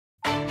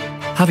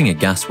Having a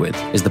Gas With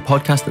is the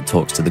podcast that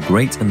talks to the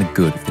great and the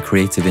good of the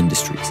creative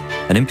industries,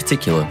 and in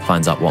particular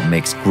finds out what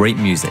makes great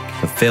music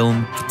for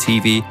film, for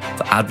TV,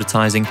 for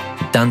advertising,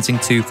 for dancing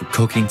to, for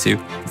cooking to,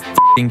 for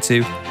f***ing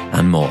to,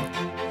 and more.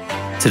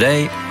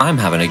 Today, I'm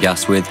having a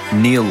gas with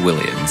Neil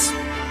Williams.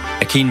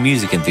 A keen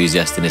music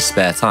enthusiast in his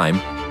spare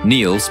time,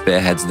 Neil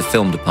spearheads the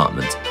film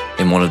department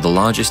in one of the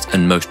largest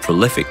and most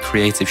prolific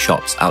creative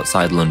shops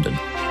outside London,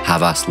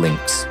 Havas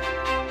Links.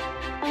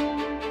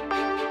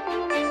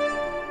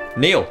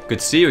 Neil, good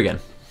to see you again.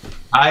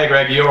 Hi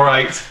Greg, you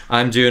alright?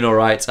 I'm doing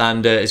alright,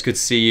 and it's good to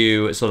see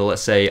you sort of,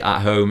 let's say, at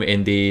home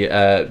in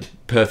the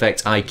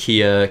perfect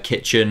IKEA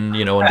kitchen,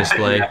 you know, on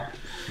display. Yeah,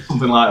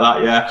 something like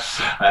that,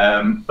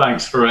 yeah.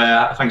 Thanks for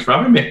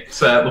having me.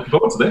 Looking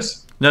forward to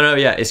this. No,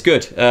 yeah, it's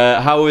good.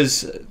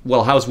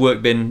 How's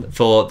work been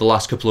for the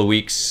last couple of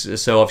weeks?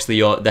 So obviously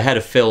you're the head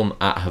of film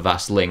at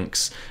Havas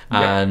Links,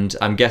 and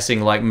I'm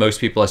guessing, like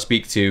most people I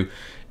speak to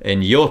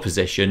in your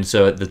position,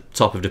 so at the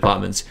top of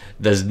departments,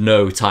 there's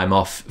no time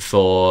off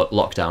for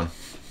lockdown.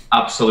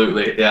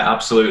 Absolutely, yeah,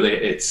 absolutely.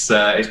 It's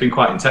been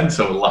quite intense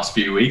over the last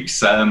few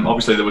weeks.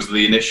 Obviously, there was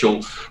the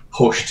initial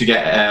push to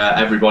get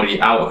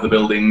everybody out of the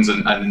buildings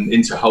and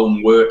into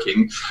home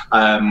working,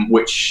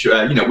 which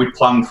we'd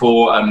planned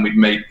for and we'd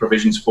made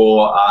provisions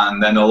for,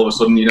 and then all of a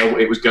sudden,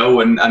 it was go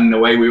and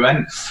away we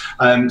went.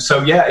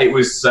 So yeah, it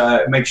was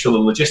make sure the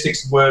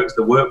logistics worked,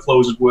 the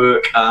workflows would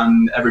work,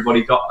 and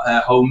everybody got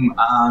home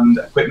and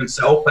equipment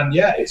set up, and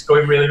yeah, it's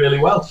going really, really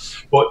well.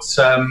 But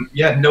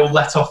no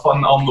let off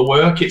on the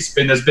work. It's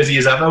been as busy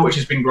as ever, which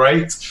has been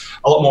great.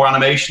 A lot more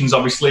animations,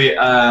 obviously.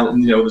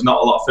 There's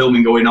not a lot of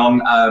filming going on,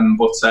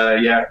 but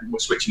we're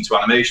switching to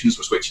animations.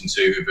 We're switching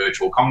to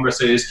virtual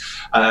congresses.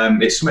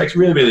 It's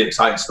really, really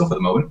exciting stuff at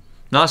the moment.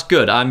 No, that's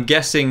good. I'm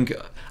guessing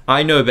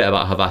I know a bit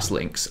about Havas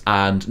Links,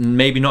 and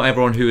maybe not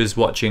everyone who is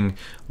watching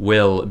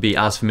will be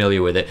as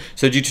familiar with it.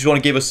 So do you just want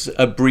to give us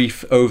a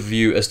brief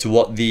overview as to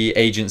what the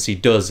agency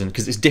does, and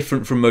because it's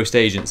different from most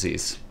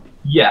agencies?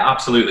 Yeah,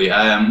 absolutely.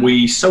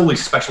 We solely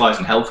specialise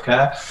in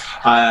healthcare,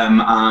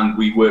 and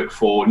we work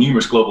for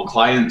numerous global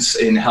clients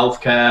in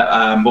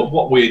healthcare. But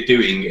what we're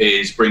doing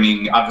is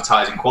bringing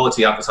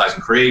quality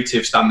advertising,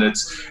 creative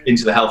standards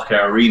into the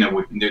healthcare arena.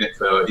 We've been doing it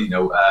for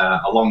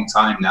a long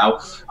time now,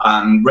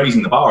 and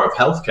raising the bar of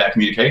healthcare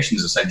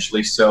communications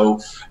essentially.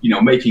 So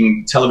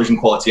making television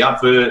quality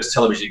adverts,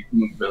 television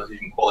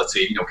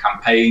quality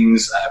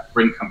campaigns,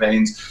 print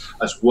campaigns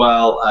as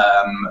well,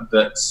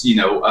 that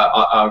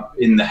are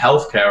in the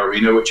healthcare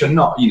arena, which are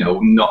not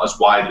as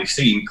widely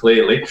seen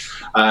clearly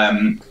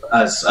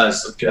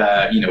as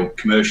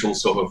commercial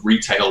sort of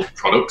retail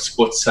products,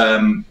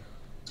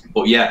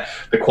 but yeah,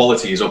 the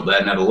quality is up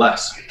there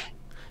nevertheless.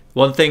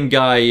 One thing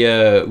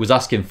I was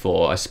asking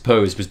for, I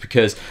suppose, was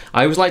because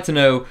I always like to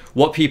know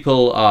what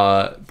people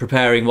are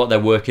preparing, what they're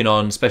working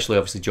on, especially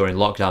obviously during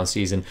lockdown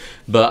season.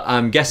 But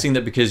I'm guessing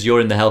that because you're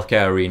in the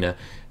healthcare arena,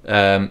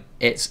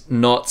 it's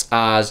not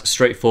as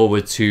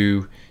straightforward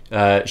to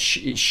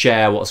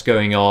share what's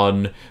going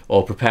on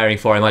or preparing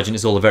for. I imagine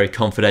it's all a very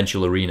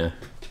confidential arena.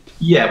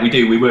 Yeah, we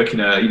do. We work in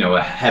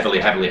a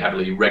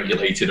heavily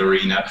regulated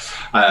arena,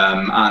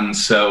 and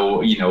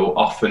so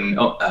often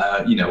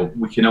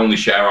we can only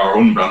share our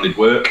unbranded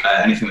work.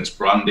 Anything that's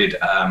branded,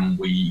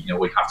 we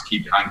have to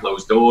keep behind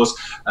closed doors.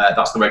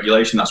 That's the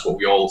regulation. That's what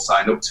we all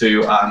signed up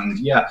to, and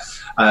yeah,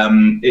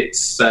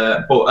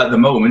 but at the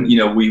moment,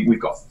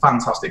 we've got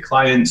fantastic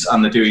clients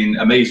and they're doing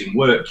amazing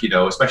work.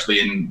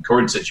 Especially in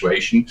current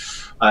situation,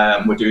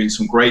 we're doing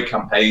some great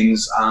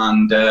campaigns,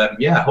 and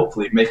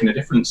hopefully making a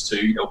difference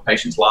to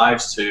patients' lives,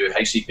 to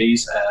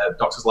HCPs,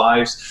 doctors'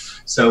 lives.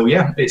 So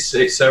yeah,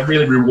 it's a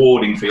really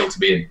rewarding field to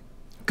be in.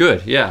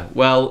 Good, yeah.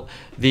 Well,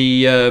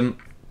 the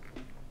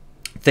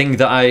thing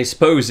that I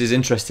suppose is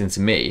interesting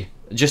to me,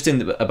 just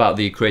about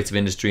the creative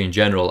industry in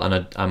general,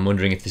 and I'm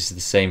wondering if this is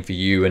the same for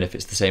you and if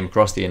it's the same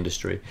across the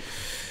industry,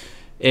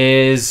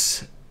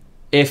 is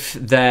if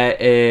there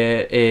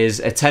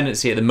is a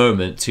tendency at the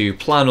moment to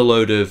plan a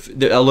load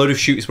of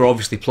shoots were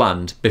obviously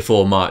planned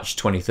before March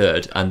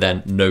 23rd, and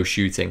then no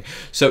shooting.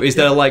 So is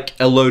there like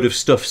a load of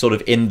stuff sort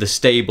of in the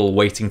stable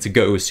waiting to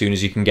go as soon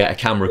as you can get a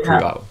camera crew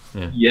out?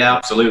 Yeah,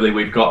 absolutely.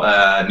 We've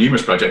got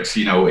numerous projects,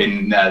 in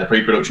the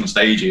pre-production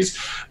stages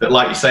that,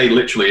 like you say,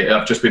 literally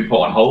have just been put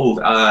on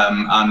hold,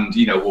 and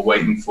we're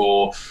waiting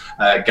for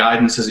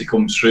guidance as it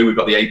comes through. We've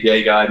got the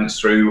APA guidance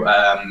through,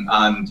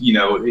 and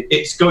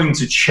it's going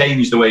to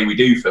change the way we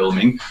do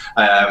filming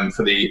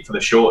for the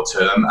short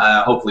term.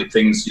 Hopefully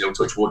things,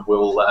 touch wood,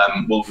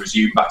 will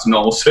resume back to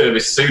normal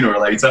service sooner or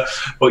later.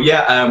 But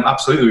yeah,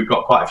 absolutely, we've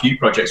got quite a few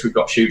projects. We've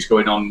got shoots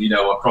going on,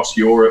 across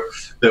Europe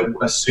that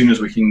as soon as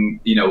we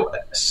can,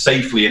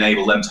 safely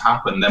enable them to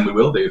happen, then we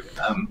will do.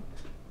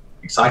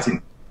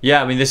 Exciting.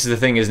 Yeah, I mean, this is the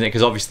thing, isn't it?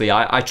 Because obviously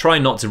I try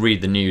not to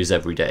read the news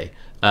every day.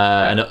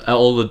 And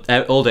all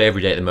day,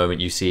 every day at the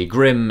moment, you see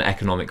grim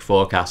economic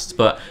forecasts.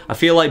 But I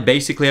feel like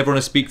basically everyone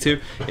I speak to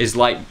is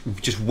like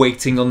just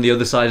waiting on the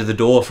other side of the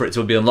door for it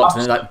to be unlocked,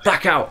 and they're like,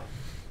 back out.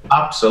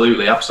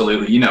 Absolutely.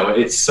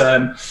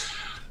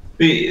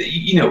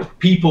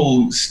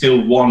 people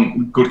still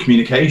want good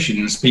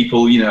communications.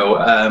 People,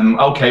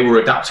 okay,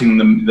 we're adapting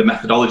the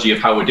methodology of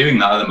how we're doing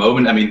that at the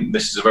moment. I mean,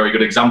 this is a very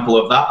good example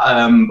of that.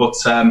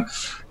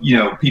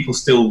 People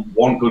still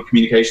want good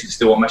communication,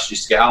 still want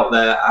messages to get out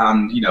there,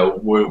 and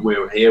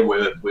we're here,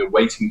 we're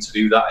waiting to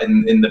do that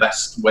in the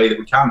best way that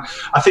we can.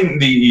 I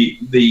think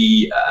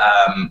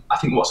I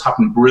think what's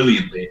happened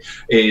brilliantly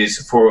is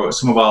for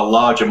some of our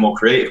larger, more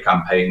creative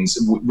campaigns,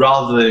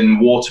 rather than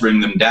watering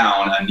them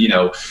down and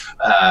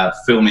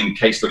filming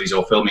case studies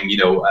or filming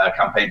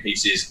campaign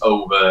pieces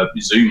over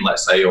Zoom,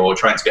 let's say, or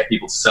trying to get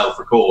people to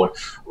self-record.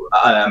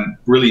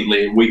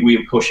 Brilliantly,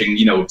 we're pushing,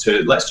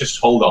 to let's just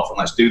hold off and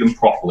let's do them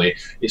properly.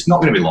 It's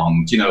not going to be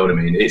long. Do you know what I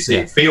mean?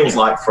 It feels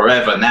like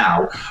forever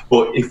now,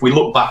 but if we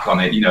look back on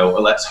it,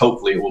 let's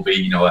hopefully it will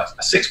be, a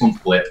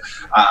 6-month blip,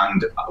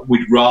 and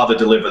we'd rather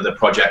deliver the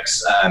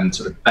projects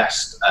to the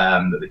best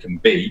that they can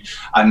be.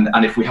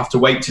 And if we have to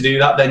wait to do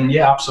that, then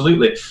yeah,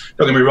 absolutely.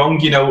 Don't get me wrong.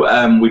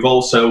 We've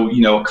also,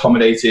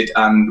 accommodated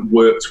and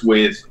worked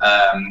with,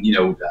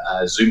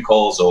 Zoom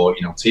calls or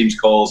Teams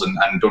calls and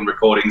done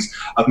recordings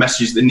of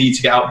messages that need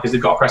to get out because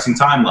they've got a pressing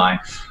timeline.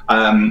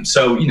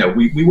 So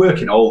we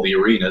work in all the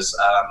arenas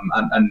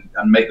and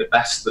make the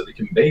best that they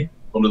can be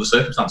under the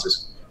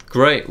circumstances.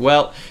 Great.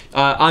 Well,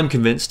 I'm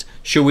convinced.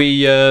 Should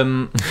we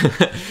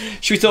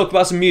should we talk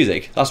about some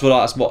music? That's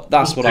what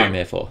I'm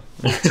here for.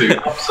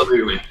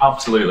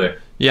 Absolutely.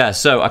 Yeah.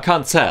 So I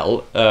can't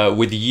tell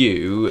with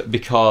you,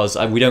 because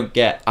we don't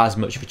get as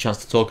much of a chance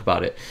to talk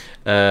about it.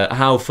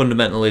 How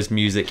fundamental is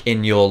music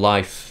in your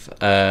life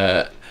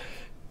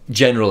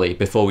generally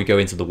before we go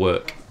into the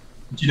work?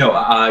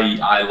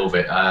 I love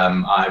it.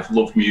 I've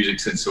loved music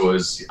since I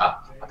was,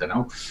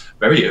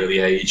 very early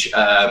age,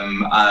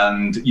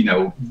 and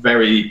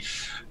very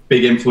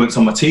big influence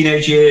on my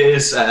teenage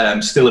years.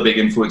 Still a big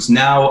influence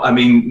now. I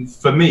mean,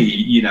 for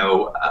me,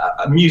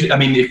 music. I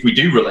mean, if we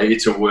do relate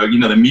it to work,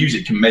 the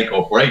music can make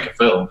or break a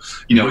film.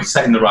 It's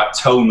setting the right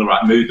tone, the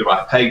right mood, the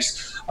right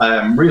pace.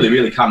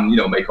 Really can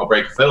make or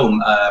break a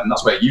film.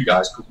 That's where you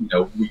guys,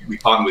 we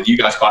partner with you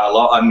guys quite a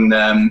lot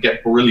and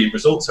get brilliant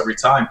results every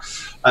time.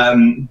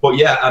 But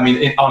yeah, I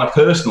mean, on a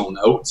personal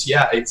note,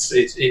 yeah,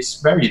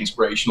 it's very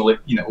inspirational. If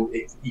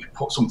you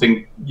put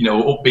something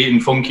upbeat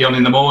and funky on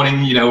in the morning,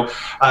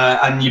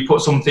 and you put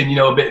something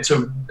a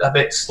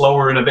bit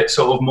slower and a bit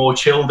sort of more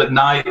chilled at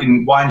night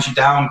and winds you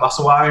down, glass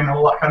of wine,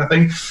 all that kind of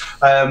thing.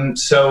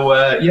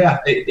 Yeah,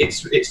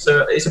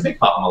 it's a big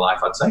part of my life,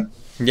 I'd say.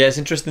 Yeah, it's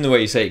interesting the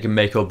way you say it can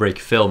make or break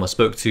a film. I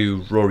spoke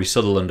to Rory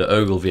Sutherland at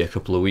Ogilvy a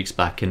couple of weeks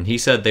back, and he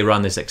said they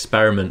ran this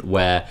experiment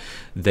where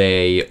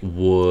they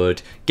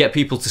would get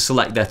people to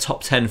select their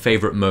top 10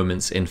 favourite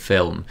moments in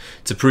film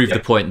to prove the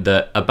point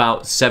that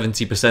about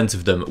 70%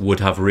 of them would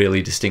have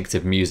really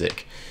distinctive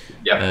music.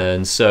 Yeah.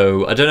 And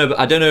so I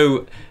don't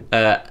know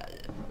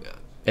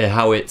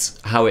how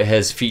it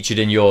has featured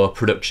in your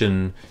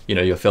production,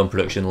 your film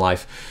production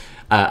life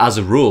as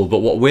a rule, but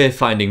what we're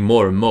finding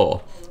more and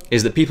more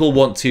is that people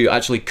want to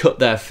actually cut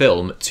their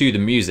film to the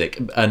music,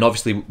 and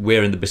obviously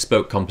we're in the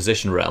bespoke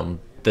composition realm.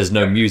 There's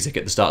no music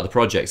at the start of the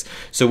projects,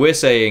 so we're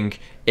saying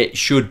it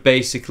should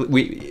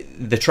basically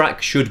the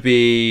track should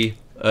be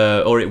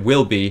or it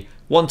will be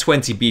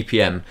 120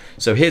 BPM.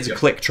 So here's a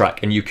click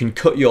track, and you can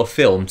cut your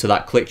film to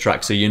that click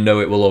track, so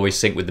it will always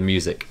sync with the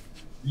music.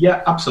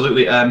 Yeah,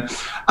 absolutely. I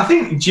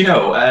think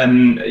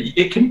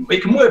it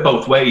can work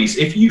both ways.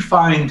 If you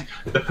find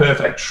the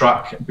perfect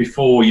track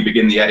before you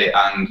begin the edit,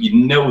 and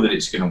that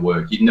it's going to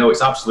work,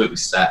 it's absolutely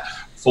set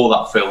for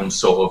that film's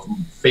sort of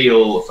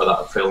feel, for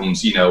that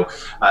film's, the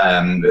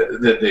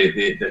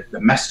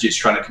message it's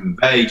trying to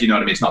convey. Do you know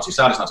what I mean? It's not too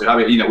sad, it's not too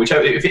happy.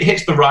 Whichever, if it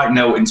hits the right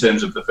note in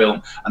terms of the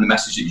film and the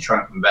message that you're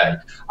trying to convey,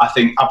 I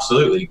think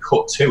absolutely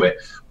cut to it.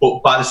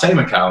 But by the same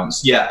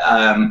accounts,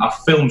 a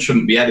film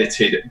shouldn't be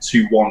edited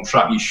to one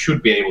track. You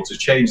should be able to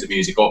change the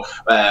music or,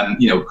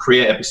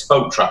 create a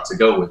bespoke track to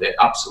go with it.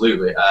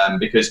 Absolutely,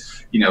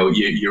 because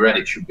your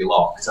edit should be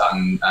locked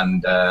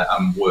and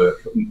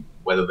work.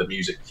 Whether the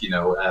music,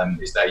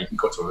 is there, you can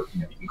cut to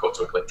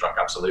a click track.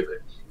 Absolutely.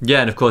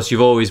 Yeah, and of course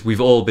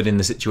we've all been in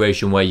the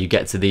situation where you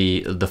get to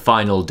the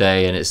final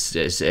day and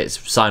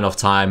it's sign off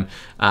time,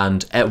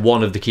 and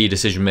one of the key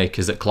decision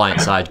makers at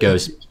client side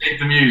goes,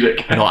 the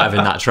music, not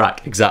having that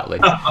track. Exactly.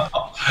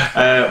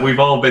 We've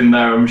all been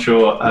there, I'm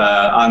sure,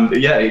 and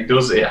yeah,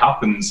 it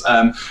happens.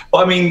 But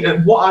I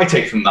mean, what I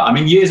take from that, I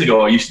mean, years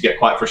ago I used to get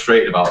quite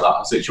frustrated about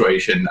that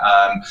situation,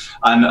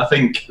 and I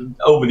think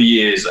over the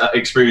years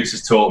experience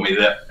has taught me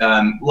that,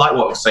 like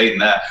what I was saying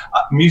there,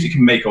 music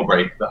can make or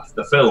break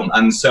the film,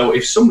 and so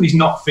if somebody's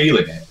not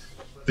feeling it,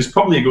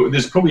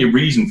 there's probably a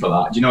reason for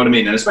that. Do you know what I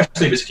mean? And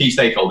especially if it's a key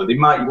stakeholder, they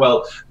might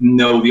well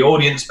know the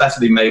audience better.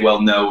 They may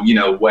well know, you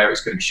know, where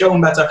it's going to be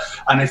shown better.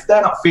 And if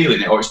they're not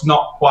feeling it, or it's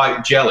not quite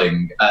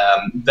gelling,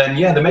 then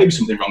yeah, there may be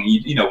something wrong.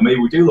 You know, maybe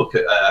we do look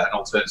at an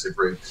alternative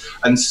route.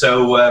 And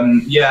so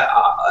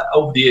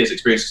over the years,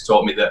 experience has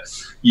taught me that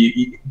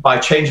by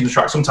changing the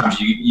track, sometimes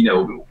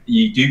you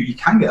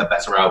can get a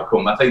better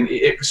outcome. I think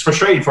it's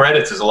frustrating for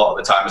editors a lot of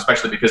the time,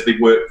 especially because they've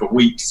worked for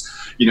weeks,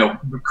 you know,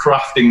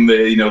 crafting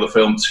the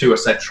film to a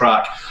set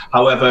track.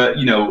 However,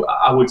 you know,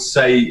 I would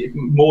say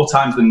more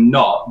times than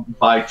not,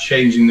 by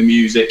changing the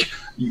music,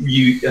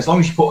 as long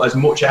as you put as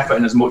much effort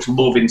and as much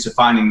love into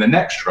finding the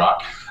next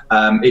track,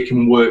 it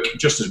can work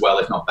just as well,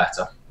 if not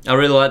better. I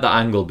really like that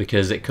angle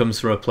because it comes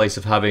from a place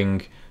of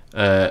having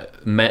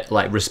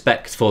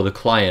respect for the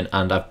client,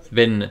 and I've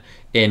been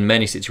in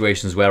many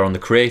situations where on the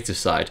creative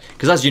side,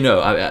 because as you know,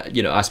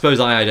 I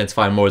suppose I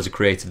identify more as a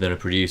creative than a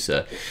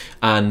producer,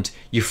 and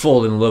you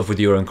fall in love with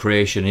your own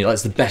creation. You know,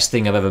 it's the best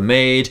thing I've ever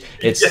made.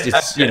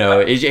 It's you know,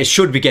 it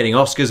should be getting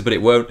Oscars, but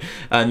it won't.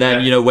 And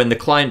then, you know, when the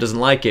client doesn't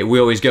like it, we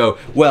always go,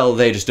 well,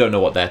 they just don't know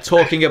what they're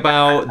talking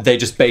about. They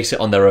just base it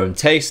on their own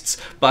tastes.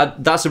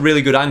 But that's a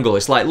really good angle.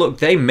 It's like, look,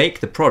 they make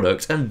the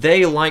product, and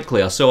they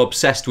likely are so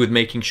obsessed with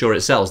making sure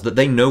it sells that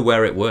they know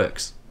where it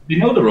works. You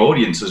know their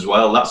audience as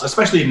well. That's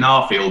especially in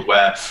our field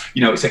where,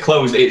 you know,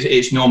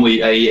 it's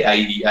normally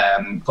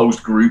a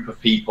closed group of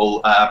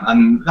people,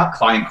 and that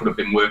client could have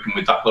been working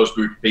with that closed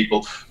group of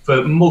people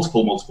for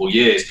multiple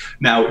years.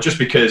 Now, just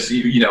because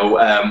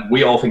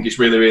we all think it's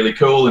really, really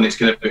cool and it's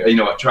going to, you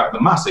know, attract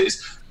the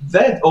masses,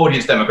 their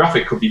audience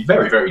demographic could be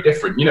very, very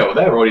different. You know,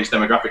 their audience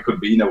demographic could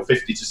be, you know,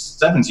 50 to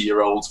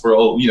 70-year-olds for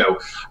all, you know.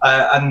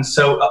 And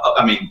so,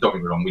 I mean, don't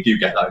get me wrong, we do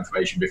get that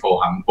information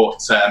beforehand, but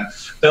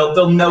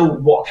they'll know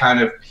what kind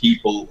of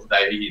people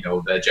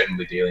they're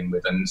generally dealing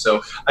with. And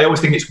so I always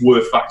think it's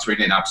worth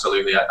factoring in,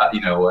 absolutely.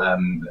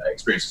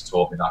 Experience has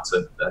taught me that.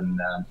 And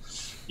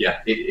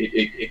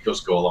it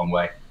does go a long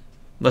way.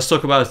 Let's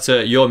talk about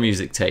your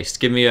music taste.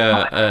 Give me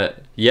yeah.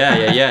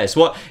 It's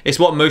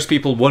what most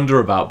people wonder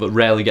about but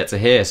rarely get to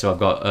hear. So I've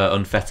got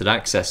unfettered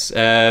access.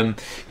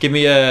 Give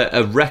me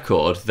a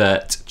record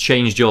that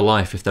changed your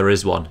life, if there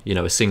is one. You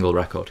know, a single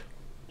record.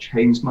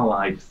 Changed my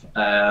life.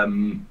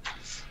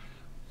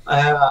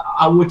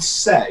 I would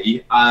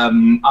say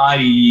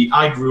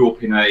I grew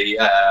up in a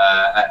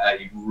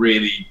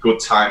really good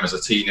time as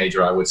a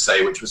teenager, I would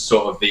say, which was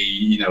sort of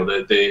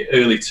the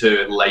early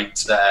to late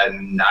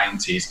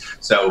 90s.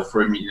 So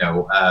from,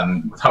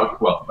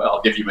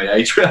 I'll give you my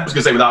age. I was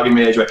going to say without giving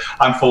me age,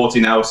 I'm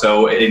 40 now.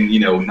 So in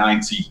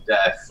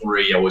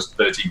 93, I was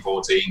 13,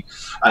 14.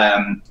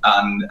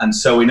 And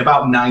so in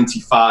about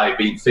 95,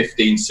 being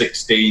 15,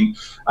 16,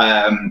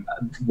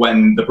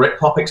 when the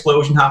Britpop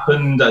explosion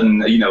happened,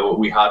 and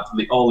we had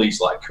all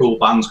these like cool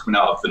bands coming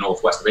out of the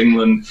northwest of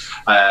England,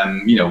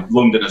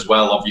 London as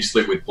well,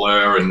 obviously with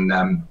Blur and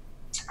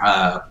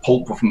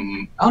Pulp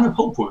from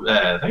Pulp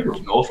they were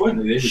up north,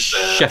 weren't they?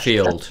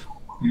 Sheffield.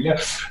 Yeah,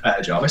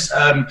 Jarvis.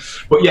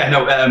 But yeah,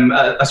 no.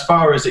 As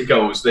far as it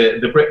goes,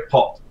 the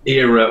Britpop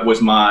era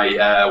was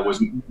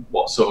was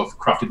what sort of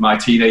crafted my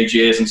teenage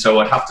years, and so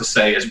I'd have to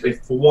say,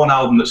 if for one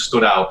album that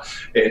stood out,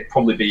 it'd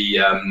probably be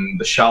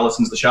the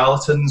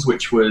Charlatans,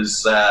 which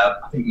was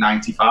I think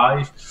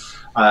 95.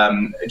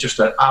 Just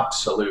an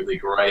absolutely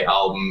great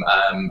album,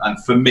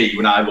 and for me,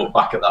 when I look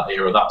back at that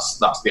era, that's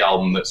the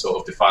album that sort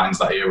of defines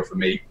that era for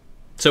me.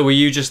 So were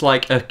you just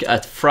like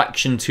a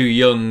fraction too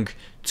young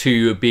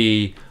to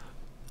be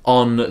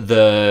on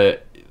the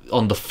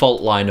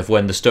fault line of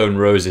when the Stone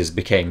Roses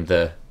became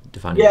the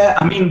defining? Yeah,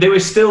 I mean, they were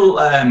still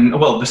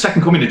the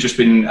Second Coming had just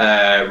been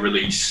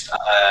released.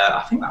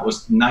 I think that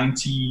was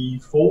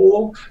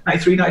 94,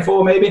 93,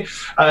 94 maybe,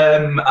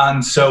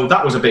 and so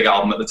that was a big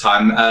album at the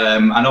time,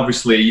 and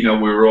obviously we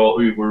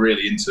were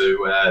really into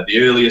the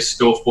earlier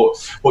stuff,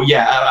 but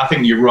yeah, I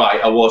think you're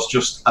right, I was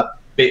just a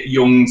bit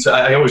young.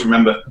 I always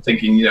remember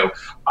thinking,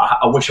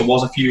 I wish I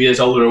was a few years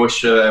older. I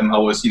wish I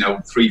was,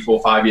 3,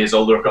 4, 5 years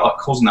older. I've got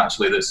a cousin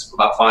actually that's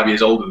about 5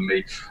 years older than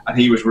me, and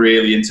he was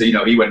really into,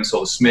 he went and saw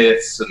the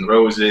Smiths and the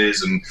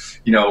Roses and,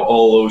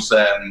 all those,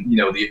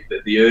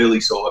 the early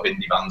sort of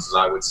indie bands, as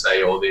I would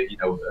say, or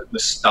the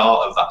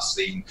start of that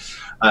scene.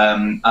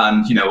 And,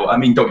 I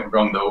mean, don't get me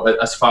wrong though,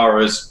 as far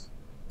as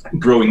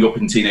growing up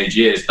in teenage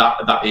years,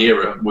 that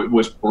era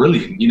was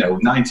brilliant.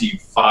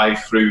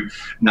 95 through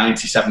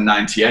 97,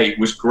 98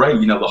 was great.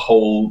 The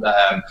whole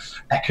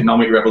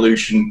economic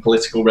revolution,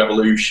 political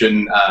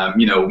revolution,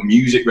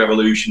 music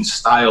revolution,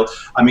 style.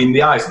 I mean,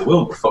 the eyes of the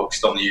world were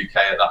focused on the UK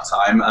at that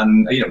time,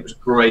 and it was a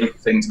great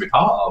thing to be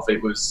part of.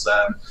 It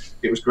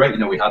was great.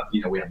 We had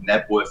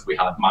Nebworth, we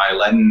had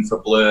Mile End for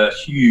Blur,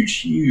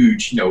 huge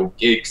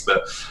gigs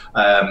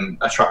that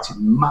attracted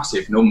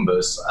massive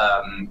numbers.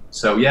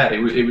 So yeah,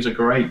 it was a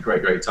great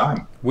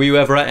time. Were you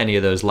ever at any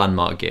of those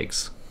landmark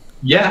gigs?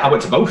 Yeah, I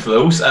went to both of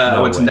those.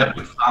 I went to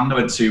Nebworth and I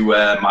went to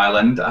Mile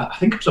End. I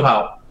think it was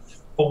about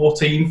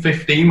 14,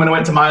 15 when I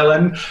went to Mile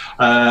End.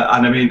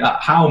 And I mean,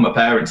 how my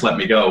parents let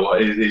me go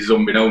is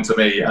unbeknown to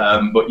me.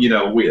 But, you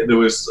know, there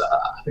was,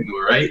 I think there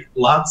were 8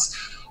 lads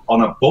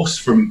on a bus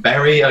from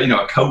Bury, you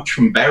know, a coach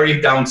from Bury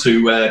down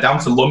to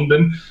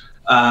London,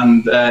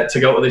 and to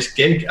go to this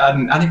gig,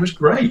 and it was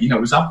great. You know,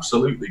 it was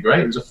absolutely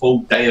great. It was a full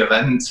day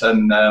event,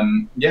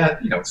 and yeah,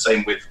 you know,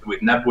 same with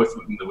Nebworth.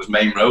 There was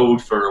Main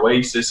Road for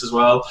Oasis as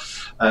well.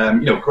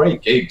 You know,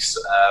 great gigs,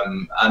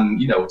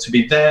 and you know, to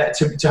be there,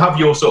 to have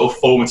your sort of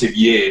formative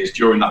years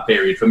during that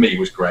period for me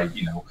was great.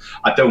 You know,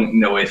 I don't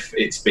know if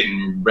it's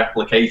been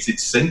replicated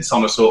since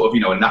on a sort of,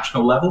 you know, a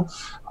national level.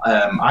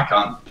 I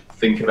can't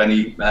think of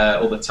any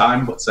other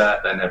time, but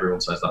then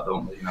everyone says that,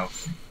 don't they? You know.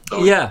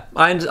 Yeah,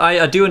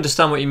 I do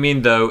understand what you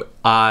mean, though.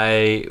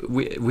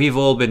 We've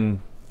all been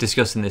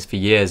discussing this for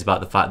years about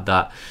the fact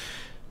that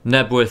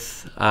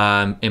Nebworth,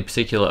 in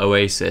particular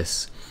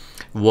Oasis,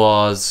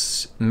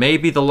 was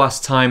maybe the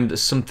last time that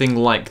something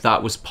like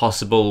that was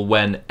possible,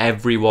 when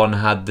everyone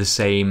had the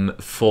same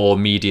 4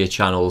 media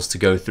channels to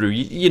go through,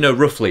 you know,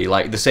 roughly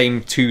like the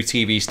same 2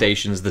 TV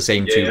stations, the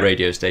same 2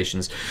 radio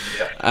stations.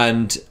 Yeah.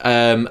 And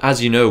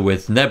as you know,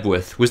 with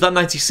Nebworth, was that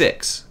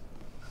 96?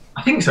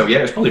 I think so, yeah.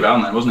 It was probably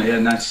around then, wasn't it? Yeah,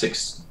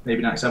 96,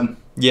 maybe 97.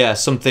 Yeah,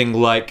 something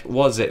like,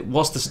 what's the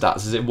stats?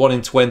 Is it 1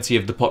 in 20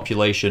 of the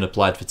population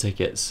applied for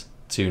tickets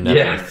to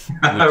Nebworth?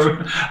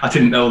 Yeah, I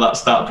didn't know that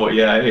stat, but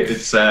yeah,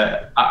 it's.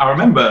 I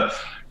remember,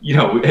 you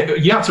know,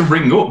 you had to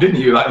ring up,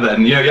 didn't you, back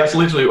then? You know, you had to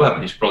literally,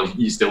 well,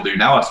 you still do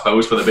now, I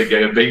suppose, for the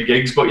big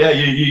gigs, but yeah,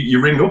 you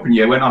ring up and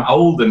you went on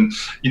hold, and,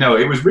 you know,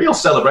 it was real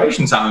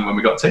celebration time when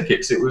we got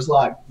tickets. It was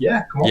like,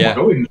 yeah, come on, we're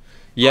going.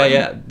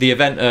 Yeah, the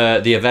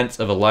event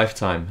of a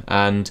lifetime,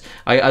 and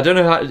I don't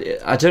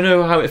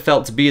know how it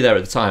felt to be there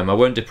at the time. I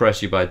won't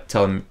depress you by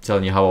telling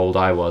you how old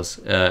I was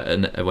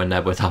when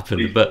Nebworth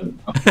happened,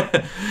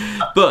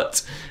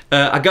 but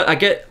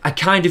I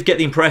kind of get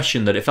the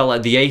impression that it felt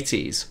like the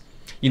 80s.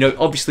 You know,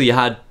 obviously you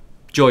had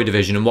Joy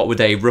Division, and what were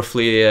they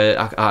roughly?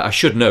 I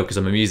should know because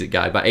I'm a music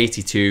guy, about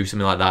 82,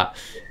 something like that,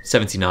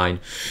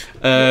 79,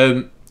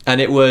 and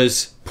it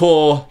was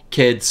poor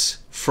kids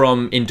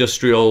from the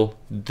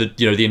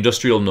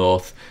industrial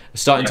north,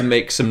 starting to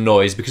make some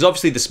noise, because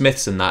obviously the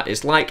Smiths and that,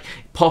 it's like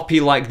poppy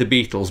like the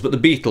Beatles, but the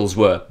Beatles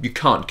were, you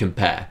can't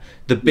compare,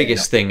 the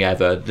biggest thing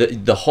ever,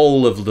 the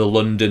whole of the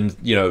London,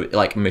 you know,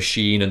 like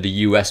machine, and the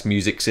US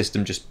music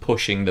system just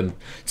pushing them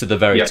to the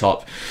very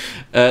top.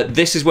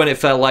 This is when it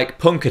felt like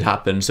punk had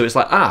happened, so it's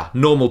like,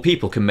 normal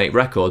people can make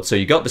records. So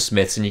you got the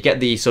Smiths, and you get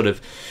the sort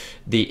of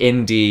the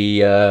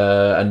indie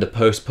and the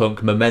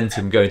post-punk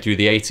momentum going through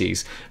the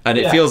 80s, and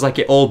it feels like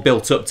it all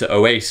built up to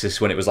Oasis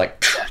when it was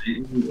like,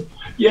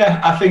 yeah,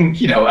 I think,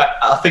 you know,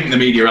 I think the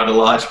media had a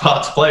large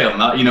part to play on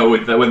that, you know,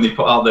 with when they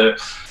put out the,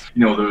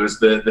 you know, there was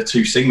the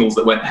 2 singles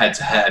that went head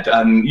to head,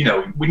 and, you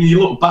know, when you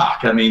look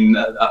back, I mean,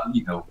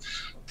 you know,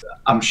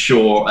 I'm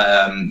sure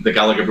the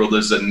Gallagher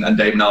brothers and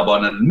Dave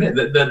Narbonne admit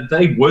that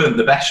they weren't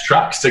the best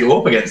tracks to go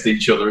up against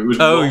each other. It was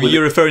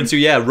you're referring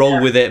to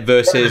Roll With It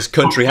versus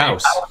Country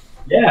House.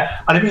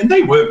 Yeah, and I mean,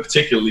 they weren't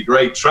particularly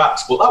great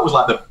tracks, but that was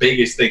like the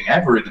biggest thing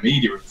ever in the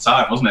media at the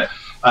time, wasn't it?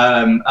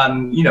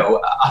 And, you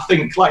know, I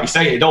think, like you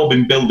say, it had all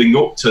been building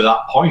up to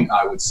that point,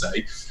 I would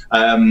say.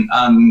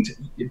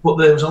 But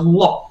there was a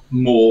lot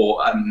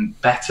more and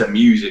better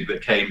music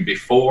that came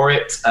before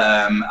it,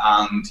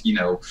 and, you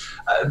know,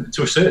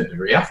 to a certain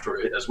degree after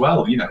it as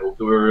well. You know,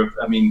 there were,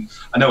 I mean,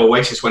 I know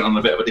Oasis went on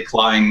a bit of a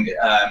decline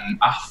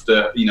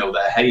after, you know,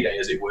 their heyday,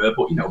 as it were,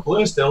 but, you know,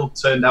 Blur still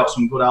turned out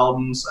some good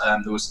albums.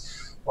 There was,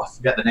 I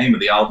forget the name of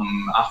the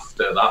album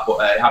after that, but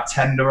it had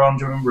Tender on,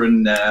 do you remember?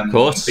 And of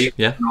course,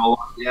 yeah. And all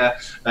that.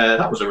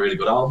 That was a really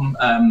good album.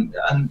 And,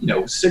 you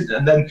know,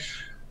 and then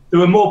there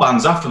were more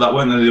bands after that,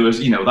 weren't there? There was,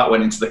 you know, that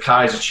went into the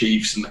Kaiser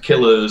Chiefs and the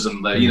Killers,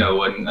 and the, you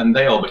know, and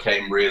they all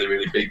became really,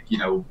 really big, you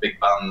know, big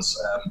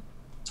bands.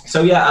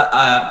 So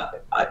yeah,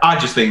 I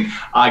just think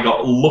I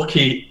got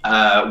lucky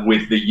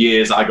with the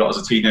years I got as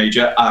a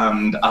teenager,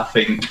 and I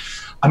think,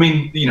 I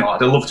mean, you know,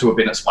 I'd love to have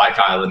been at Spike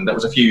Island. That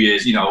was a few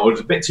years, you know, I was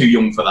a bit too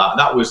young for that.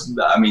 That was,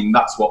 I mean,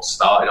 that's what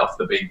started off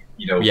the big,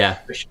 you know,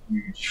 the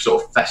huge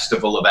sort of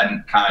festival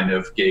event kind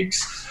of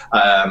gigs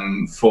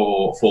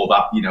for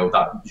that, you know,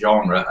 that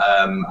genre.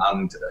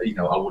 And, you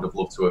know, I would have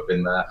loved to have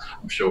been there.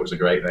 I'm sure it was a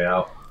great day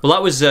out. Well,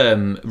 that was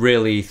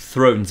really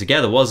thrown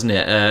together, wasn't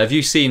it? Have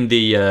you seen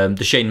the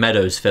Shane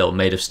Meadows film,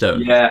 Made of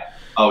Stone? Yeah.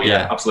 Oh,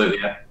 yeah, absolutely,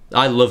 yeah.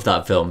 I love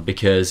that film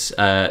because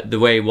the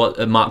way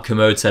what Mark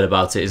Kermode said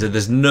about it is that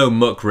there's no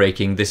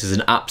muckraking. This is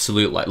an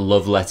absolute like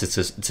love letter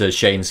to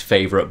Shane's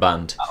favourite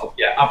band. Oh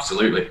yeah,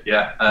 absolutely,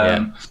 yeah.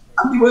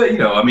 And we were, you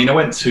know, I mean, I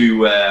went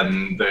to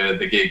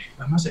the gig.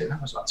 When was it? That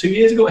was about 2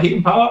 years ago at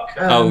Heaton Park.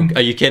 Oh,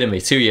 are you kidding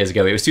me? 2 years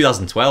ago? It was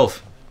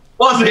 2012.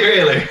 Was it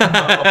really?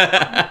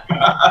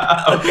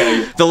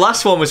 Okay. The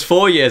last one was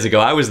 4 years ago.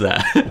 I was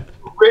there.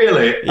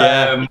 Really?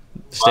 Yeah.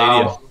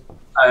 Stadium. Wow.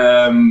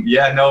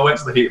 Yeah, no, I went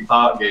to the Heaton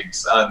Park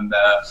gigs, and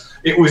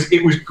it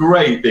was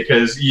great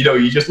because, you know,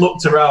 you just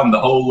looked around the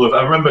whole of.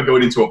 I remember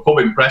going into a pub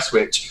in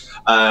Prestwich,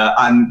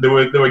 and there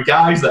were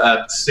guys that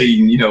I'd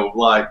seen, you know,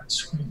 like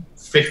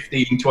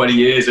 15, 20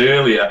 years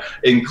earlier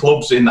in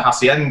clubs in the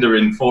Hacienda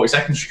in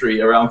 42nd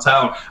Street around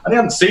town, and he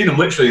hadn't seen them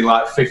literally in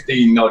like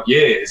 15 odd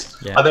years.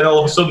 Yeah. And then all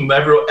of a sudden,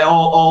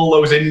 all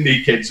those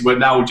indie kids were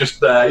now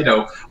just you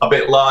know, a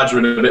bit larger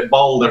and a bit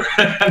bolder,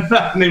 and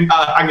hanging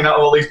out at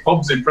all these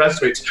pubs in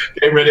Prestwich,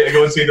 getting ready to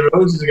go and see the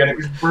Roses again. It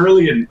was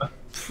brilliant.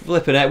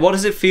 Flipping it. What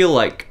does it feel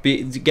like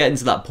getting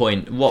to that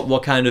point?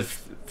 What kind of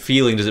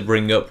feeling does it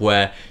bring up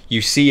where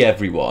you see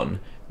everyone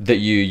that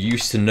you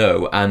used to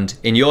know, and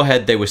in your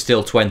head they were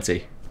still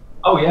 20?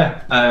 Oh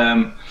yeah.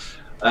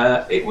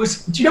 It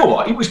was. Do you know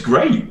what? It was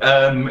great.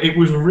 It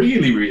was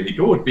really, really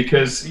good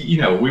because,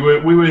 you know, we were.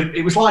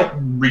 It was like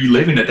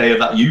reliving a day of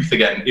that youth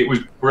again. It was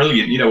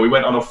brilliant. You know, we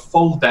went on a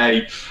full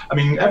day. I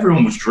mean,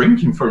 everyone was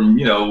drinking from,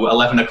 you know,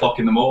 11 o'clock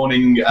in the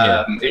morning.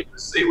 It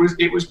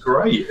was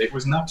great. It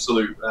was an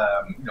absolute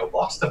you know,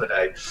 blast of a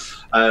day.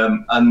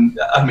 And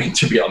I mean,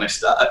 to be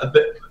honest,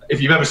 if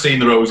you've ever seen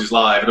the Roses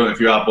live, I don't know if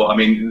you have, but I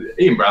mean,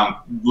 Ian Brown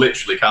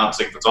literally can't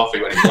sing for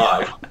toffee when he's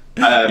live.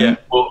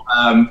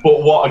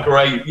 But what a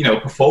great, you know,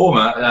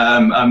 performer,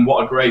 and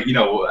what a great, you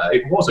know,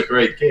 it was a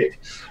great gig.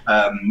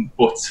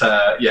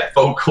 Yeah,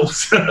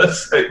 vocals.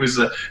 It was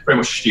very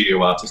much a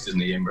studio artist, isn't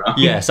he, Ian Brown?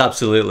 Yes,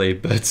 absolutely.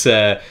 But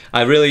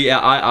I really,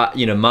 I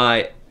you know,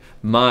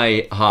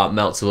 my heart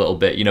melts a little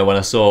bit, you know, when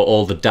I saw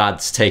all the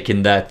dads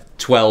taking their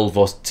 12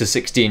 or to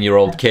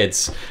 16-year-old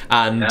kids,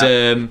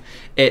 and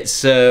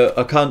it's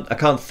I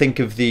can't think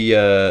of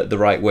the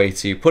right way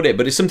to put it,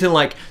 but it's something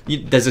like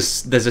there's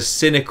a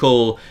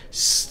cynical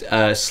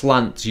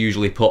slant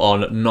usually put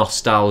on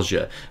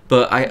nostalgia,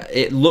 but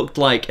it looked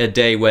like a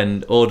day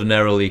when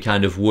ordinarily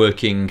kind of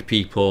working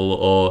people,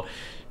 or,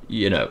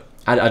 you know,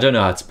 I don't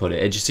know how to put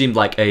it. It just seemed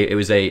like it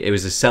was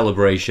a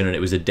celebration, and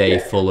it was a day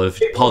full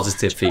of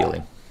positive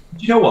feeling.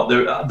 Do you know what?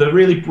 The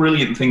really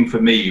brilliant thing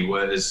for me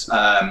was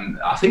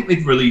I think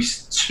they've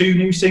released 2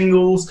 new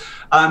singles,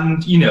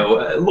 and, you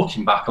know,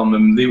 looking back on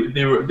them,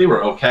 they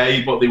were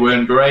okay, but they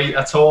weren't great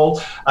at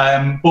all.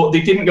 But they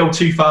didn't go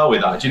too far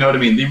with that. Do you know what I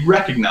mean? They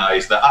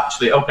recognised that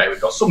actually, okay,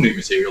 we've got some new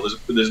material.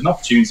 There's an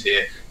opportunity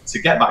here to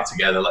get back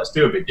together. Let's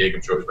do a big gig.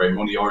 I'm sure it was very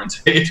money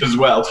oriented as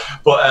well.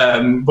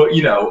 But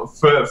you know,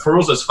 for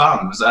us as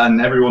fans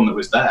and everyone that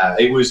was there,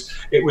 it was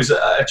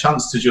a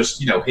chance to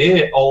just, you know,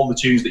 hear all the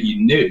tunes that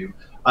you knew,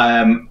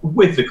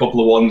 with a couple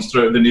of ones,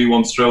 the new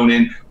ones thrown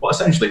in, but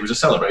essentially it was a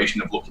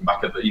celebration of looking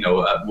back at the, you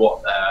know, at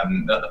what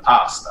at the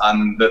past,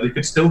 and that they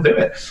could still do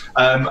it.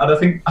 And I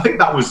think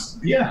that was,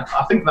 yeah,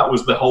 I think that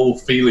was the whole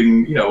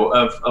feeling, you know,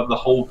 of the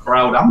whole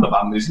crowd and the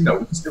band is, you know,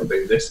 we can still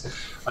do this.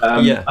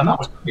 And that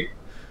was great.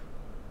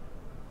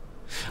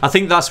 I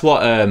think that's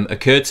what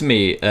occurred to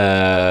me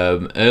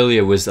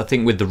earlier was, I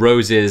think with the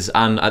Roses,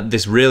 and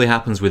this really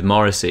happens with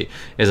Morrissey,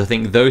 is I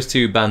think those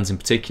 2 bands in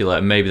particular,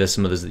 and maybe there's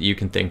some others that you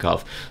can think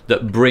of,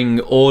 that bring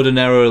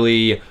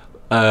ordinarily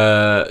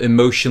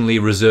emotionally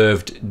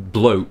reserved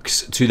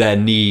blokes to their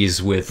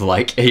knees with,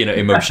 like, you know,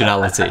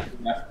 emotionality.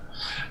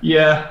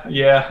 Yeah,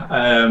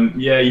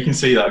 you can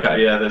see that.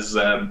 Yeah, there's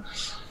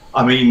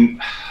I mean,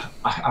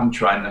 I'm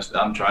trying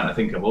to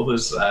think of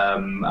others. I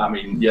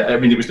mean,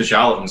 it was the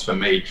Charlatans for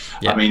me.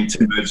 Yeah. I mean,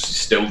 Timber's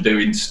still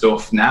doing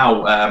stuff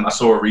now. I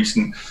saw a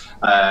recent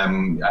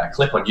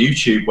clip on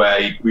YouTube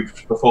where he was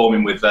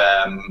performing with,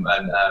 I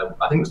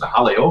think it was the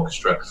Halle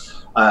Orchestra,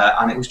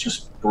 and it was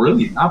just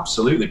brilliant,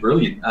 absolutely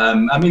brilliant.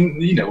 I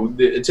mean, you know,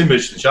 the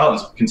Timbers and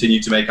Charlatans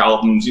continued to make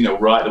albums, you know,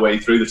 right the way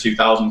through the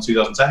 2000s,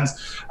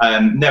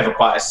 2010s, never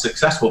quite as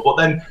successful. But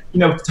then, you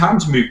know,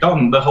 time's moved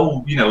on. The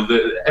whole, you know,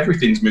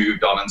 everything's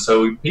moved on, and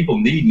so people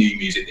need new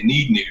music. They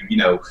need new, you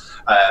know,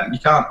 you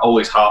can't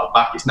always hark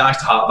back. It's nice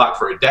to hark back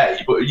for a day,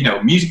 but, you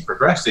know, music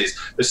progresses.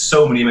 There's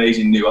so many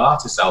amazing new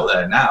artists out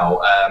there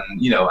now,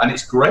 you know, and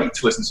it's great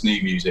to listen to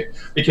new music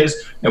because,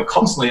 you know,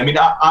 constantly. I mean,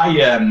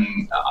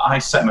 I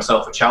set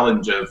myself a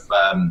challenge of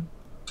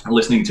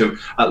listening to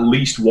at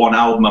least one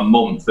album a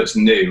month that's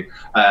new,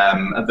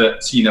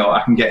 that, you know,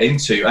 I can get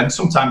into, and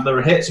sometimes they're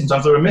a hit,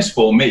 sometimes they're a miss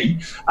for me,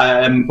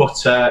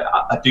 but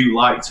I do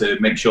like to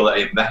make sure that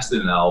I invest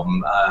in an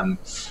album,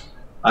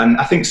 and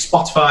I think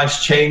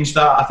Spotify's changed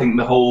that. I think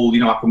the whole, you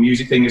know, Apple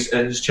Music thing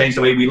has changed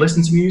the way we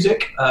listen to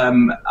music,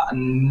 and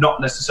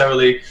not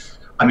necessarily.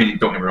 I mean,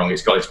 don't get me wrong,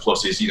 it's got its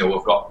pluses. You know,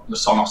 we've got the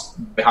Sonos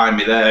behind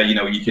me there. You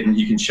know, you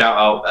can shout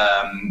out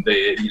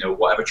the, you know,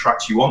 whatever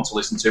tracks you want to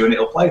listen to, and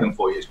it'll play them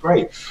for you. It's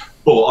great.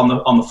 But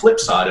on the flip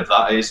side of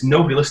that is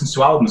nobody listens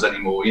to albums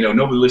anymore. You know,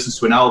 nobody listens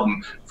to an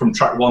album from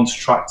track 1 to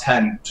track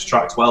 10 to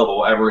track 12 or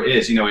whatever it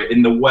is. You know,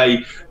 in the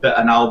way that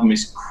an album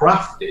is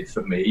crafted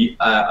for me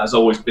has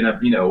always been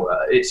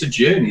it's a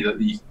journey that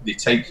they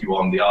take you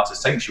on, the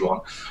artist takes you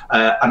on,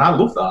 and I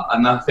love that.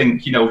 And I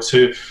think, you know,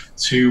 to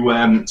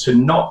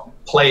not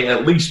play it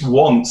at least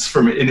once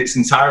in its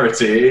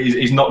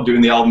entirety is not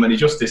doing the album any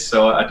justice.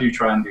 So I do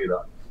try and do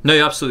that. No,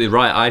 you're absolutely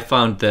right. I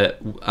found that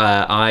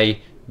I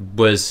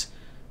was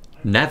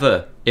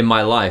never in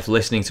my life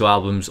listening to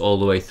albums all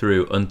the way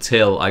through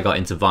until I got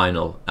into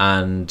vinyl,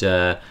 and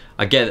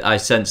I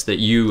sense that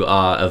you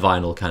are a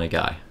vinyl kind of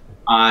guy.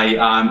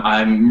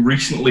 I'm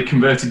recently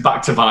converted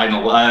back to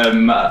vinyl.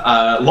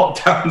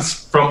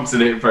 Lockdowns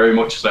prompted it very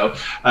much so,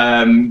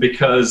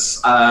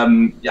 because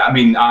yeah, I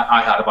mean,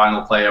 I had a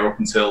vinyl player up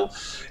until,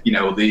 you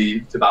know,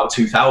 about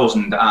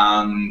 2000,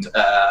 and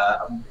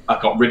I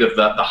got rid of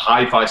the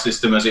hi-fi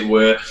system, as it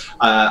were,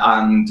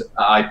 and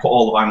I put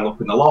all the vinyl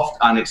up in the loft,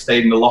 and it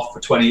stayed in the loft for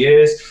 20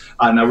 years.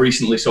 And I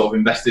recently sort of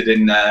invested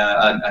in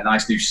a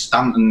nice new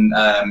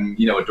Stanton,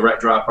 you know, a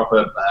direct drive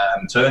proper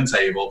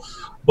turntable.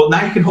 But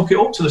now you can hook it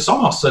up to the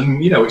Sonos,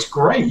 and you know it's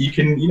great. You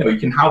can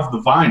have the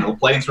vinyl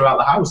playing throughout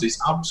the house. It's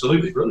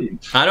absolutely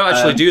brilliant. I don't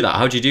actually do that.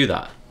 How do you do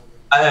that?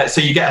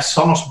 So you get a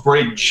Sonos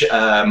Bridge,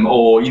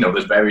 or you know,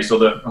 there's various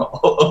other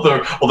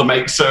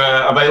makes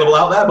available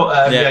out there.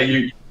 But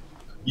yeah,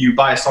 you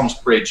buy a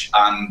Sonos Bridge,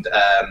 and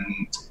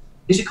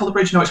is it called the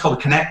Bridge? No, it's called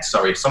the Connect.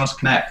 Sorry, Sonos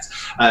Connect,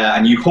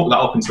 and you hook that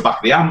up into the back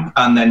of the amp,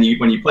 and then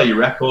when you play your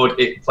record,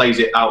 it plays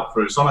it out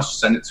through Sonos.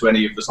 Send it to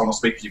any of the Sonos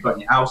speakers you've got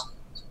in your house.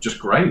 Just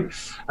great.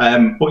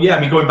 But yeah, I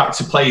mean, going back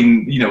to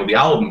playing, you know, the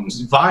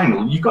albums,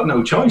 vinyl, you've got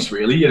no choice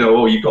really, you know,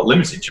 or you've got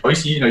limited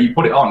choice. You know, you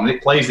put it on and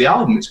it plays the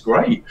album. It's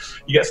great.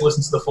 You get to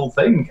listen to the full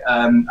thing.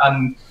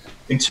 And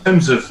in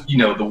terms of, you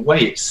know, the way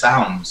it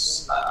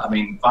sounds, I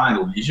mean,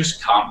 vinyl, you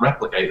just can't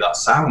replicate that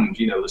sound.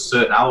 You know, there's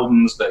certain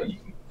albums that you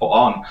can put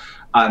on,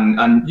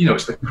 and you know,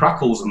 it's the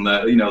crackles and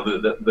the, you know,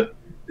 the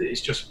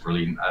it's just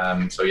brilliant.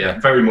 So yeah,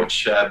 very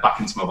much back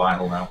into my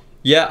vinyl now.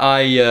 Yeah,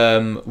 I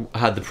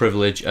had the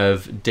privilege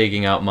of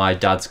digging out my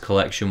dad's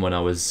collection when I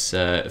was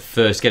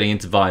first getting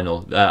into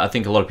vinyl. I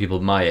think a lot of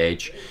people my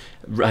age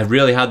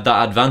really had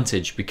that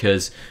advantage,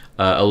 because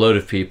a load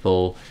of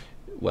people,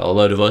 well, a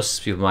load of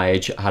us, people my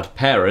age, had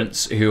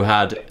parents who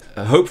had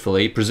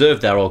hopefully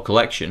preserved their old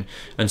collection.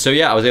 And so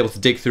yeah, I was able to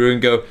dig through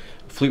and go,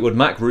 Fleetwood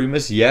Mac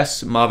rumours,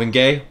 yes. Marvin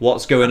Gaye,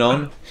 what's going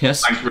on?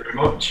 Yes. Thank you very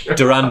much.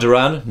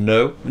 Duran,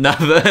 no.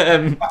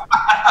 Never.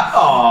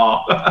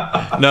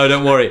 No,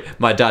 don't worry.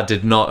 My dad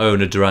did not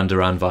own a Duran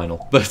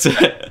vinyl,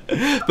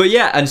 but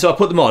yeah. And so I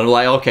put them on. I'm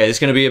like, okay, it's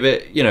going to be a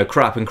bit, you know,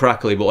 crap and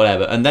crackly, but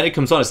whatever. And then it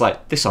comes on. It's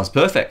like, this sounds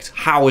perfect.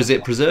 How is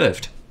it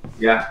preserved?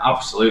 Yeah,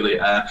 absolutely.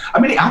 I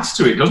mean, it adds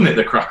to it, doesn't it?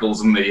 The crackles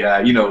and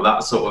the, you know,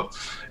 that sort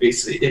of.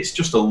 It's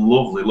just a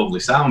lovely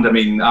sound. I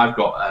mean, I've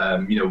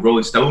got you know,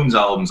 Rolling Stones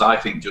albums I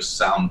think just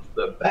sound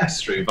the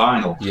best through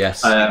vinyl.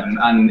 Yes.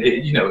 And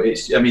it, you know,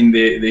 it's, I mean,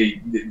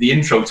 the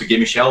intro to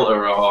Gimme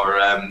Shelter, or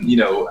you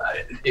know,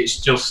 it's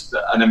just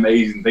an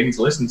amazing thing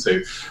to listen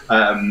to.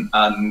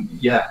 And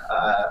yeah,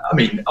 I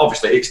mean,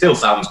 obviously it still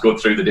sounds good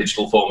through the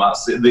digital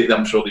formats.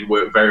 I'm sure they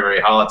work very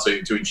hard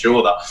to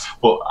ensure that.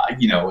 But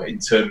you know, in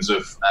terms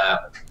of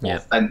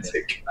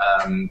authentic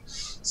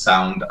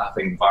sound, I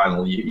think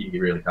vinyl, you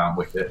really can't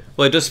whip it.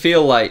 Well, it does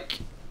feel like,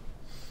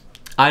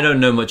 I don't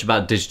know much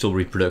about digital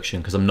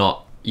reproduction, because I'm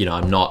not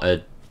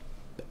a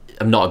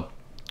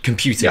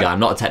computer guy. I'm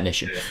not a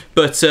technician.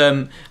 But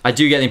I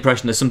do get the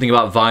impression there's something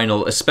about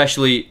vinyl,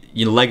 especially,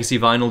 you know, legacy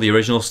vinyl, the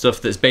original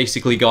stuff, that's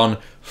basically gone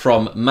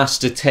from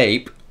master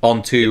tape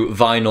onto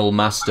vinyl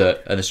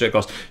master and a straight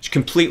across. It's a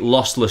complete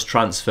lossless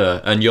transfer,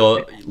 and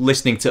you're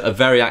listening to a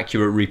very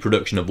accurate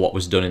reproduction of what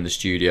was done in the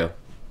studio.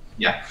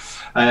 Yeah.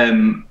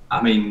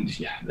 I mean,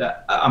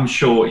 yeah, I'm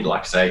sure,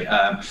 like I say,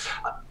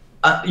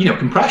 you know,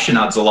 compression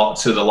adds a lot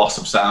to the loss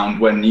of sound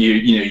when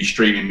you're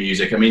streaming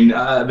music. I mean,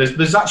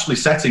 there's actually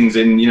settings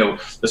in, you know,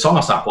 the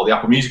Sonos app or the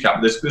Apple Music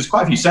app. There's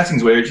quite a few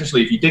settings where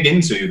actually, if you dig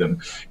into them,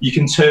 you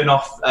can turn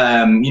off,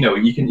 you know,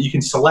 you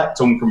can select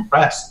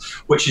uncompressed,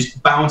 which is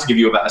bound to give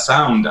you a better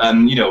sound.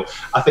 And you know,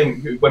 I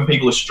think when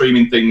people are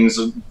streaming things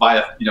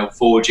via, you know,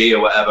 4G or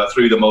whatever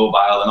through the mobile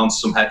and onto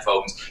some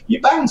headphones,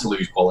 you're bound to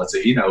lose quality.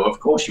 You know, of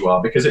course you are,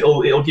 because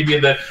it'll give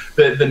you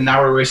the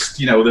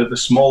narrowest, you know, the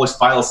smallest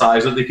file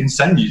size that they can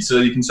send you, so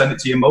you can send it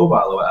to your mobile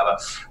or whatever.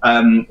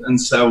 And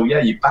so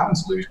yeah, you're bound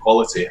to lose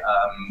quality.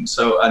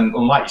 So, and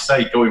like you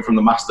say, going from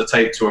the master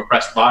tape to a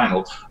pressed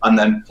vinyl and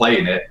then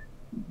playing it,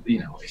 you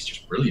know, it's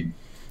just brilliant.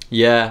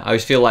 Yeah, I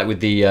always feel like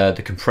with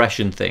the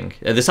compression thing,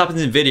 this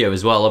happens in video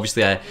as well.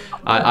 Obviously,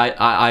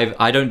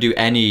 I don't do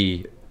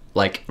any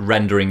like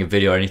rendering a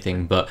video or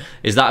anything, but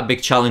is that a big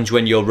challenge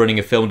when you're running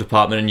a film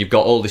department and you've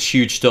got all this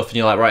huge stuff and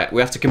you're like, right,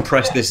 we have to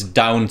compress this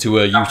down to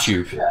a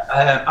YouTube?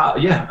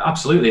 Yeah,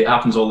 absolutely. It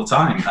happens all the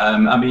time.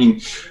 I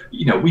mean,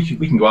 you know, we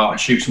can go out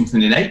and shoot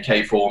something in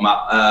 8K format,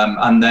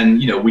 and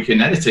then, you know, we can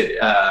edit it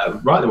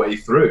right the way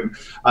through.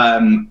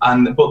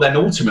 But then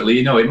ultimately,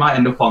 you know, it might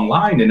end up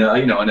online in a,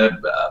 you know,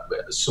 in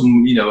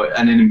some, you know,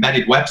 an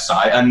embedded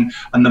website,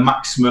 and the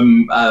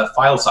maximum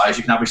file size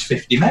you can have is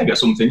 50 meg or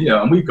something, you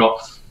know, and we've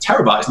got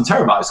terabytes and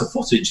terabytes of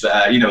footage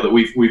there, you know, that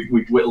we've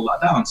whittled that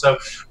down. So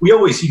we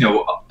always, you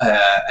know,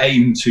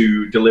 aim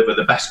to deliver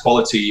the best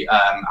quality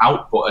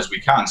output as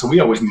we can. So we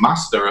always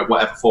master at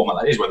whatever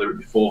format that is, whether it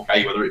be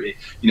 4K, whether it be,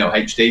 you know,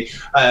 HD.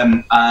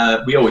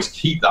 We always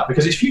keep that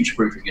because it's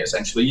future-proofing it,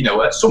 essentially. You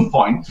know, at some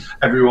point,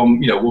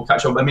 everyone, you know, will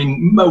catch up. I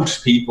mean,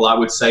 most people, I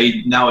would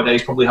say,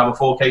 nowadays probably have a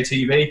 4K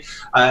TV.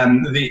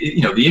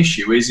 You know, the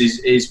issue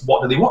is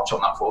what do they watch on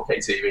that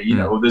 4K TV? You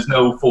know, there's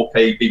no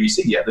 4K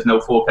BBC yet. There's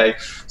no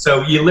 4K.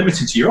 So you you're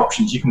limited to your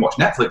options. You can watch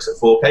Netflix at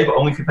 4K, but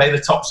only if you pay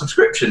the top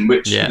subscription,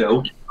 which you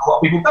know, a lot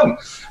of people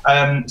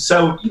don't.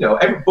 So you know,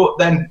 but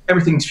then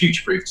everything's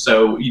future-proofed.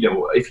 So you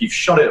know, if you've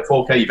shot it at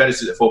 4K, you've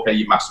edited it at 4K,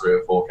 you've mastered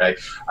it at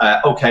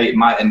 4K. Okay, it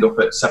might end up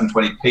at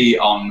 720p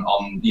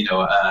on you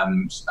know,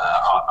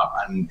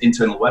 an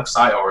internal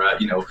website or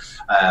you know,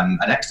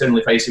 an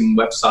externally facing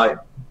website,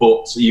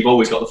 but you've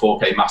always got the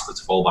 4K master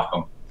to fall back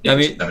on. I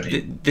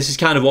mean, this is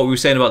kind of what we were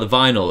saying about the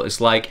vinyl.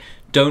 It's like,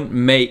 don't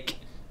make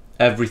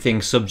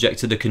everything subject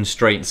to the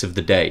constraints of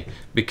the day,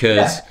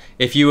 because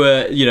if you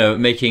were, you know,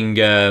 making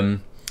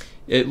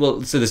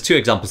well, so there's two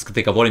examples I can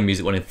think of, one in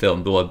music, one in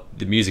film. But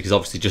the music is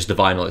obviously just the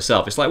vinyl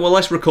itself. It's like, well,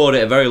 let's record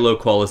it at very low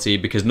quality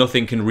because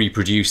nothing can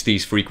reproduce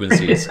these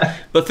frequencies.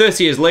 But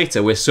 30 years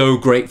later, we're so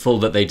grateful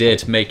that they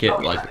did make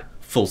it like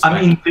full spec.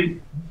 I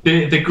mean,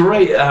 the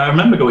great. I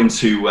remember going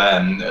to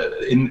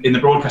in the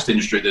broadcast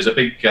industry. There's a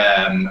big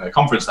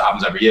conference that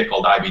happens every year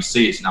called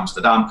IBC. It's in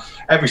Amsterdam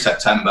every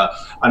September.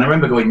 And I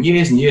remember going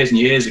years and years and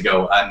years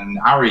ago. And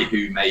Arri,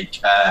 who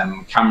make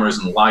cameras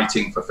and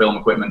lighting for film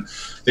equipment,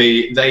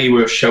 they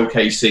were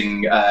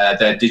showcasing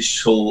their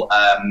digital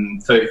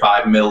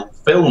 35mm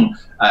film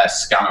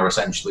scanner,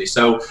 essentially.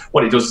 So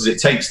what it does is it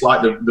takes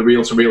like the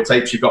reel-to-reel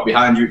tapes you've got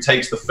behind you. It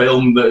takes the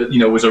film that, you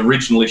know, was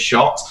originally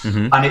shot,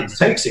 and it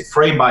takes it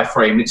frame by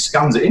frame and it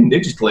scans it in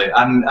digitally.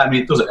 And I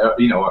mean, it does it at,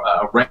 you know,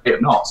 a rate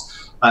of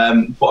knots.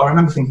 But I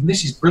remember thinking,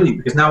 this is brilliant,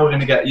 because now we're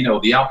going to get, you know,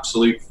 the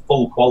absolute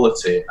full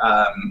quality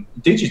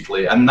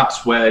digitally, and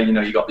that's where, you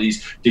know, you got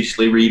these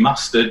digitally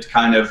remastered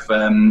kind of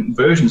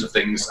versions of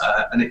things,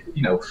 and it,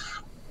 you know,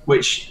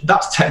 which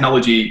that's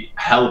technology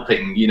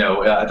helping, you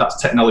know,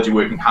 that's technology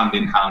working hand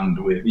in hand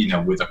with, you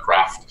know, with a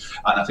craft,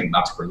 and I think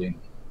that's brilliant.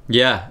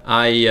 Yeah,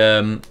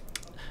 I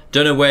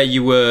don't know where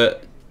you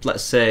were,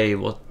 let's say,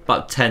 what,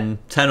 about 10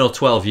 or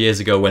 12 years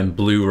ago when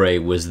Blu-ray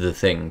was the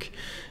thing.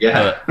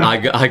 Yeah. I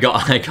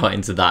got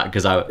into that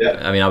because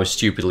I mean, I was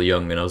stupidly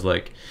young, and I was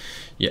like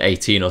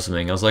 18 or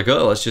something. I was like,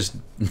 oh, let's just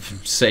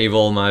save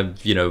all my,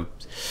 you know,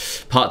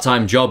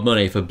 part-time job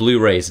money for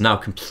Blu-rays, now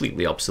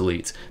completely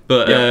obsolete.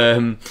 But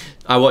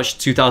I watched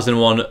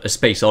 2001 A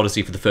Space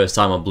Odyssey for the first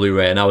time on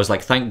Blu-ray, and I was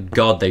like, thank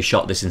God they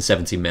shot this in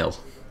 70mm.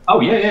 Oh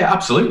yeah,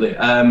 absolutely.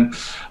 I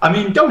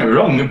mean, don't get me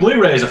wrong, the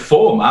Blu-ray as a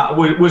format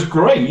was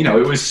great. You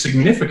know, it was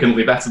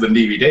significantly better than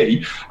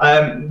DVD.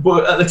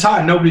 But at the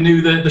time, nobody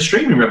knew the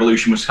streaming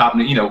revolution was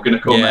happening. You know, going to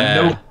come.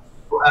 And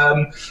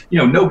you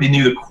know, nobody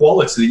knew the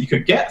quality that you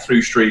could get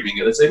through streaming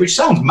at the time, which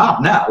sounds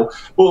mad now,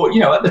 but you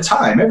know, at the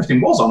time,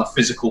 everything was on a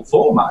physical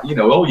format. You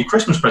know, all your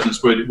Christmas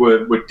presents were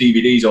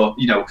DVDs or,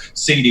 you know,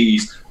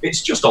 CDs.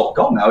 It's just all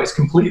gone now. It's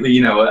completely,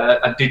 you know,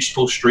 a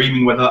digital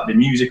streaming, whether that be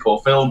music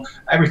or film.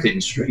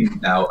 Everything's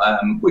streamed now,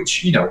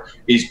 which, you know,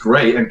 is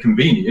great and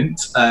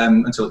convenient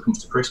until it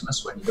comes to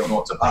Christmas when you don't know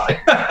what to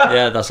buy.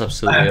 Yeah, that's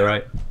absolutely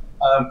right.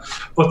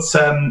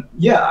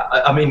 Yeah,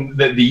 I mean,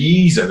 the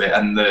ease of it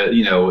and the,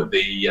 you know,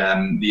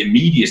 the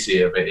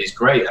immediacy of it is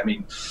great. I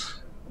mean,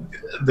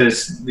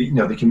 there's, you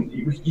know,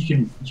 you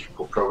can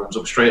put programs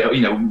up straight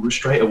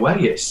away.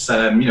 It's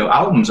you know,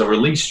 albums are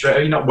released straight.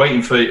 You're not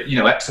waiting for, you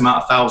know, X amount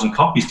of 1,000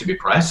 copies to be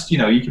pressed. You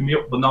know, you can be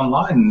uploading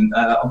online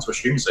onto a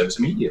streaming service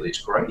immediately. It's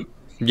great.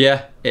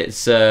 Yeah,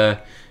 it's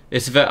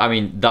very, I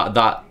mean,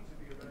 that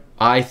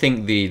I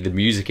think the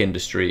music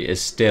industry is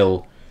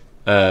still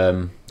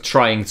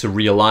trying to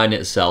realign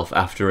itself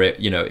after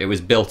it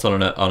was built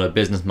on a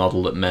business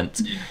model that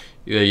meant,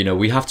 you know,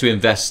 we have to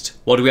invest.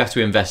 What do we have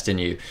to invest in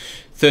you?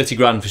 30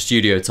 grand for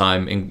studio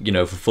time, in, you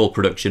know, for full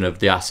production of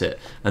the asset,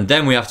 and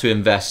then we have to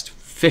invest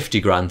 50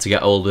 grand to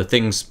get all the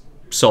things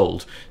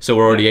sold. So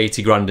we're already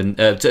 80 grand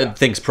in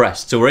things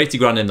pressed. So we're 80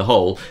 grand in the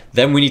hole.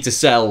 Then we need to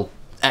sell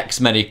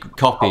X many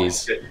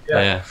copies.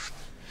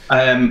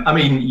 I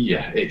mean,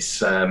 yeah, it's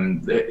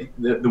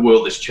the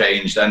world has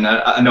changed, and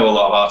I know a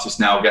lot of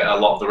artists now get a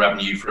lot of the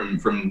revenue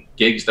from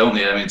gigs, don't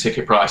they? I mean,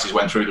 ticket prices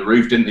went through the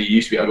roof, didn't they? You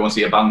used to be able to go and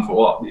see a band for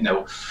what, you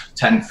know,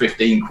 10,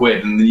 15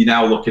 quid, and you're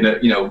now looking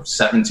at, you know,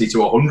 70 to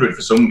 100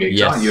 for some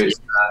gigs, aren't you? It's,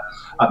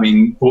 I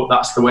mean, but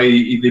that's the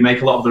way they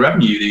make a lot of the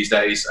revenue these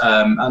days,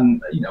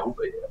 and you know,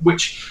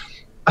 which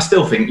I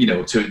still think, you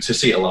know, to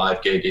see a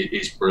live gig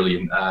is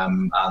brilliant,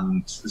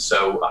 and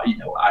so, you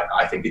know,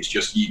 I think it's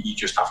just you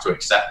just have to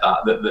accept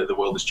that the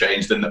world has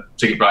changed and that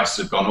ticket prices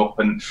have gone up,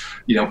 and,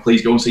 you know,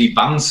 please go and see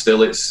bands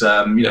still. It's you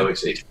know,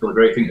 it's still a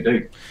great thing to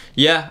do.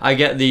 Yeah, I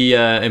get the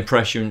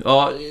impression,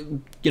 or,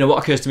 you know,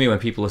 what occurs to me when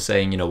people are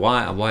saying, you know,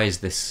 why is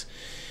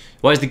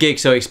the gig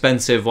so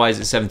expensive? Why is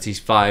it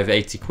 75,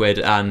 80 quid?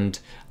 And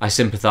I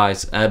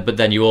sympathise, but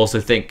then you also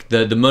think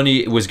the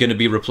money was going to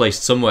be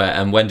replaced somewhere,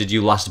 and when did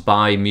you last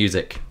buy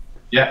music?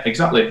 Yeah,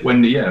 exactly.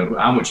 When, you know,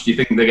 how much do you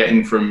think they're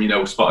getting from, you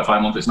know, Spotify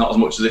a month? It's not as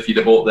much as if you'd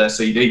have bought their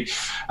CD.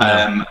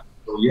 So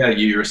yeah,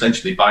 you're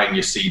essentially buying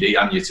your CD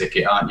and your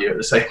ticket, aren't you, at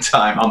the same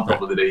time, on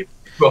top of the DVD.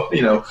 But,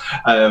 you know,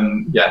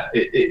 yeah,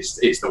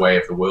 it's the way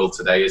of the world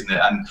today, isn't it?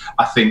 And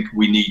I think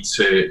we need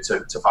to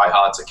fight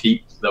hard to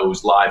keep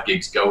those live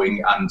gigs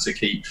going, and to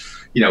keep,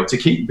 you know,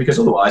 because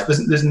otherwise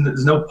there's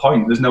no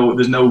point. There's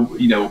no,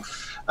 you know,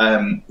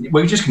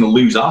 we're just going to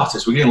lose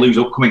artists. We're going to lose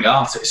upcoming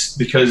artists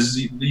because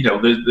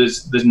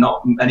there's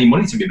not any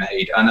money to be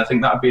made, and I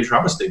think that would be a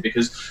travesty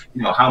because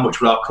how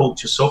much would our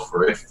culture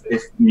suffer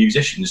if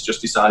musicians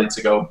just decided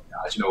to go,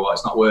 you know what,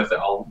 it's not worth it.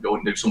 I'll go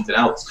and do something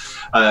else,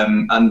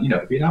 and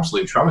it'd be an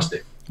absolute travesty.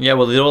 Yeah,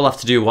 well, they all have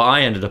to do what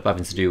I ended up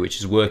having to do, which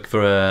is work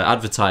for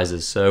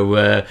advertisers.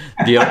 So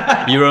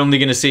you're only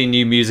going to see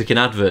new music in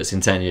adverts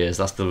in 10 years.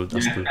 That's the rule.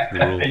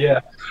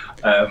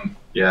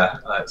 Yeah,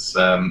 that's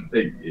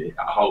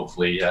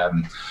hopefully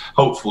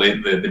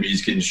the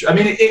music industry. I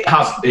mean, it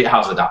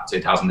has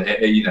adapted, hasn't it?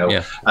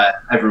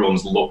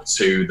 Everyone's looked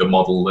to the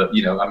model that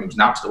it was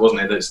Napster, wasn't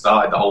it, that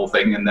started the whole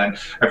thing, and then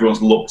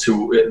everyone's looked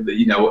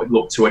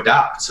to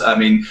adapt. I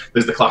mean,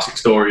 there's the classic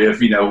story of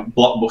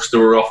Blockbuster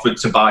were offered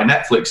to buy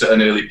Netflix at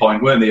an early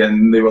point, weren't they?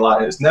 And they were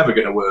like, it's never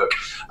going to work.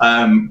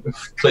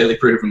 Clearly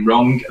proven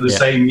wrong. The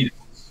same.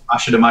 I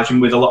should imagine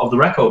with a lot of the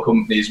record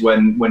companies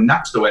when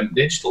Napster went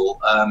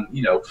digital,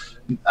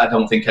 I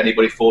don't think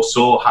anybody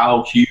foresaw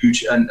how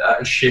huge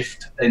a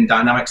shift in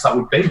dynamics that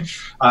would be.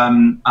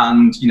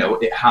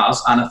 It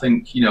has, and I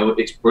think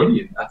it's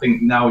brilliant. I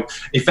think now,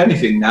 if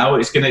anything, now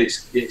it's going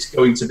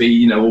to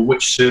be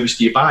which service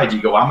do you buy? Do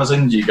you go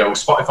Amazon? Do you go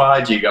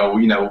Spotify? Do you go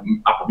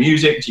Apple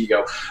Music? Do you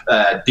go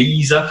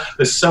Deezer?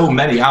 There's so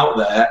many out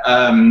there,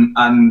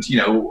 and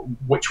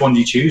which one do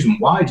you choose and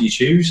why do you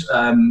choose?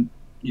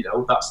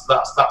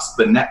 That's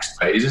the next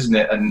phase, isn't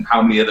it? And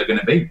how many are there going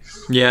to be?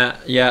 Yeah.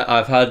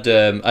 I've had.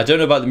 I don't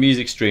know about the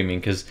music streaming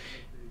because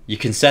you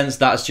can sense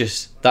that's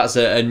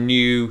a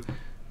new.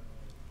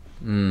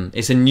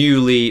 It's a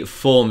newly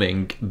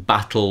forming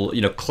battle.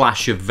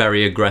 Clash of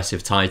very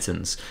aggressive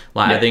titans.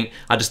 I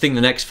just think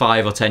the next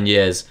 5 or 10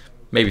 years.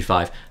 Maybe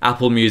 5.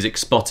 Apple Music,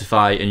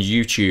 Spotify, and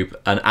YouTube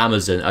and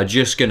Amazon are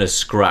just going to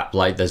scrap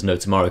like there's no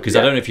tomorrow. Because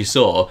I don't know if you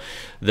saw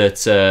that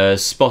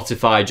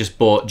Spotify just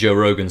bought Joe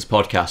Rogan's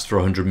podcast for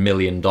 $100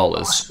 million.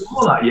 I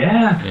saw that,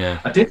 yeah.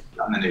 I did see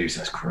that in the news.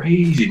 That's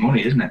crazy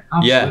money, isn't it?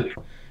 Absolutely.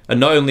 Yeah. And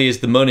not only is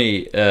the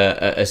money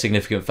a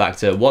significant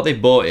factor, what they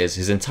bought is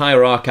his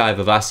entire archive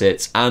of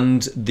assets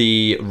and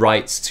the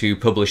rights to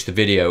publish the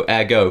video.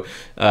 Ergo,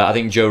 I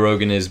think Joe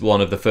Rogan is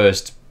one of the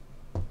first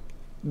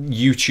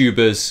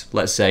YouTubers,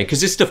 let's say, because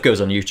this stuff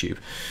goes on YouTube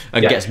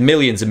and gets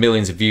millions and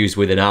millions of views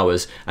within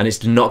hours, and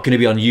it's not going to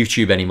be on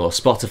YouTube anymore.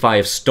 Spotify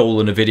have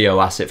stolen a video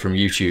asset from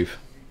YouTube.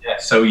 Yeah,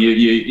 so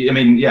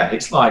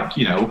it's like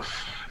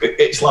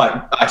it's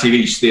like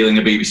ITV stealing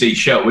a BBC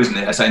show, isn't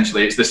it?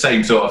 Essentially, it's the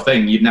same sort of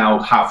thing. You now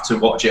have to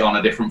watch it on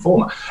a different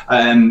format.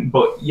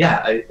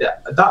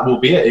 That will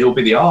be it. It'll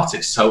be the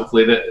artists,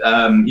 hopefully,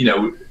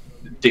 that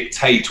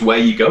dictate where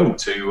you go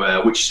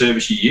to, which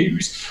service you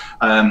use.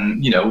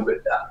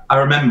 I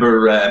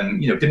remember,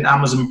 didn't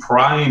Amazon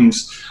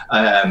Prime's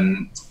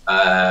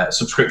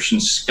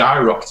subscriptions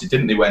skyrocketed,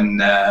 didn't they, when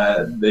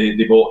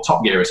they bought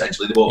Top Gear?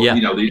 Essentially, they bought,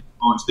 they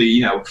launched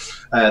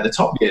the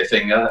Top Gear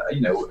thing.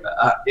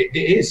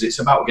 It's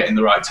about getting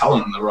the right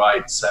talent and the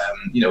right,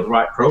 the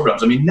right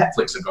programs. I mean,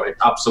 Netflix have got it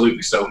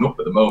absolutely sewn up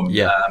at the moment.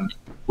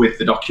 With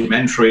the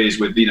documentaries,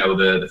 with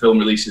the film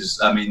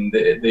releases. I mean,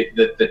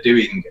 they're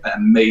doing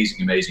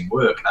amazing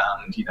work,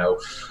 and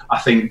I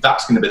think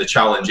that's going to be the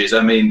challenges.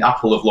 I mean,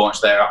 Apple have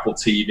launched their Apple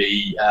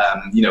TV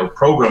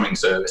programming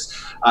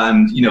service,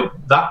 and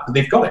that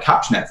they've got to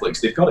catch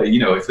Netflix. They've got to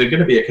if they're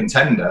going to be a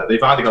contender,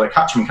 they've either got to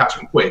catch them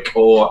quick,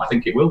 or I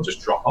think it will just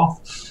drop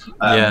off.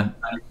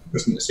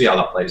 Interesting to see how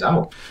that plays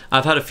out.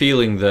 I've had a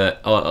feeling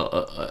that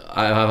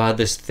I've had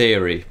this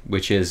theory,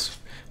 which is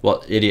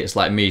what idiots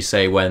like me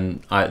say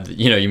when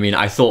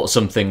I thought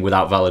something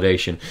without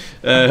validation.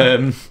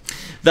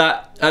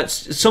 That at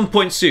some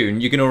point soon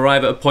you're going to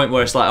arrive at a point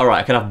where it's like, all right,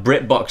 I can have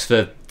BritBox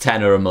for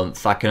 £10 a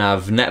month, I can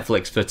have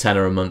Netflix for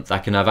 £10 a month, I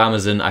can have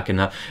Amazon,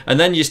 and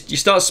then you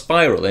start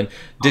spiraling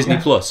Disney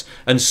Plus,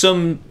 and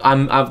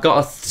I've got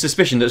a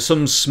suspicion that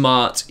some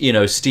smart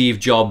Steve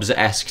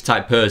Jobs-esque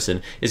type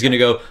person is going to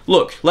go,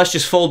 look, let's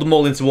just fold them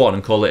all into one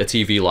and call it a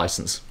TV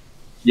license.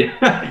 Do you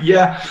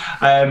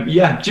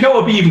know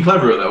what would be even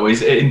cleverer though?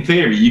 Is in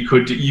theory you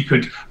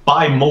could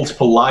buy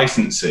multiple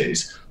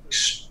licenses,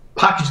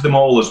 package them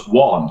all as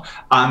one,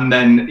 and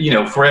then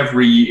for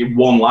every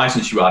one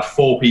license you had,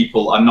 4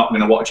 people are not going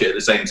to watch it at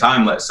the same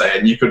time, let's say,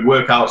 and you could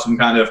work out some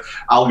kind of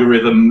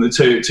algorithm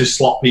to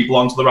slot people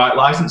onto the right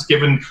license,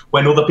 given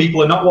when other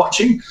people are not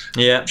watching.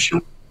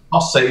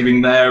 Cost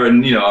saving there,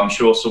 and I'm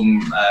sure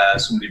somebody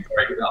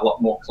a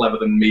lot more clever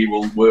than me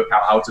will work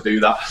out how to do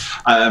that.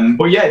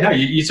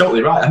 You're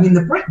totally right. I mean, the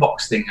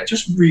BritBox thing, I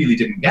just really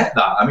didn't get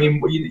that. I mean,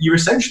 you're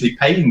essentially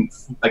paying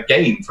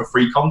again for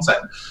free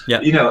content.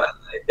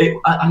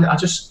 I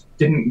just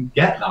didn't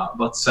get that.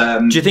 But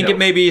do you think it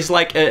maybe is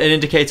like an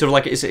indicator of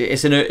like it's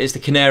the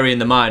canary in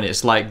the mine?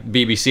 It's like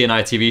BBC and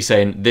ITV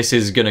saying this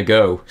is gonna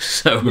go.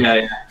 So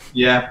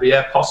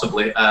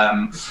possibly.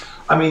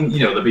 I mean, the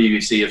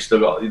BBC have still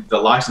got the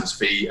license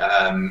fee,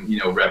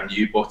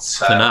 revenue,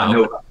 but I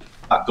know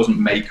that doesn't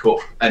make up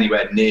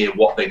anywhere near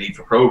what they need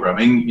for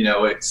programming.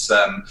 It's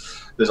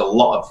there's a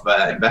lot of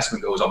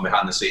investment goes on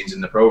behind the scenes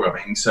in the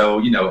programming. So,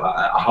 you know,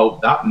 I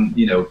hope that,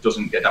 you know,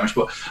 doesn't get damaged.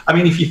 But I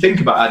mean, if you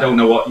think about it, I don't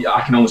know what,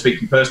 I can only speak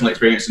from personal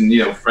experience and,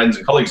 you know, friends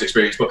and colleagues'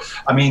 experience, but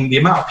I mean, the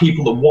amount of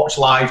people that watch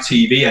live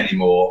TV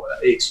anymore,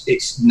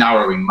 it's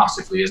narrowing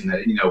massively, isn't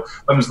it? You know,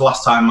 when was the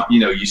last time, you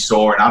know, you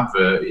saw an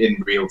advert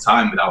in real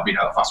time without being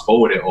able to fast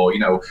forward it, or, you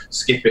know,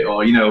 skip it,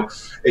 or, you know,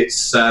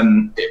 it's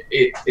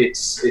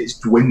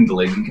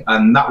dwindling,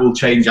 and that will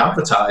change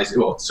advertising,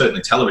 well,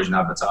 certainly television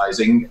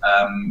advertising,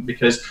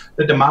 because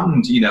the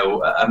demand, you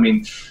know, I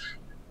mean,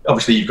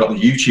 obviously you've got the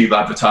YouTube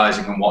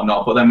advertising and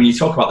whatnot, but then when you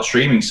talk about the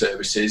streaming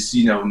services,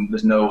 you know,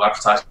 there's no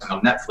advertising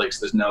on Netflix,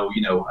 there's no,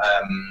 you know,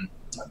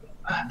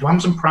 do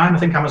Amazon Prime? I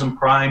think Amazon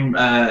Prime.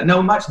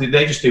 No, actually,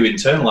 they just do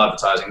internal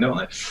advertising, don't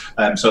they?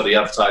 So they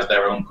advertise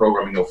their own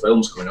programming or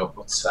films coming up.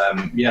 But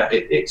yeah,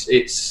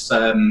 it's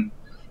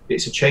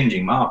a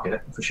changing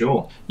market for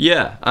sure.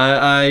 Yeah,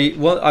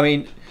 well, I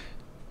mean,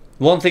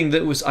 one thing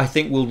that I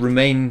think will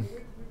remain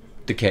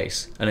the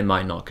case, and it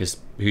might not, because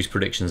whose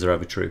predictions are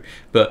ever true,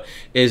 but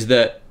is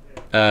that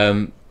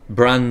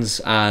brands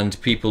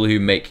and people who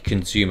make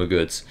consumer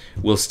goods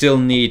will still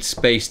need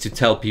space to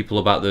tell people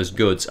about those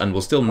goods, and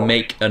will still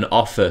make an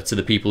offer to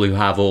the people who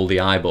have all the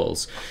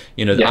eyeballs.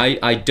 You know, yeah.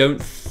 I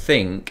don't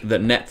think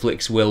that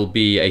Netflix will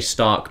be a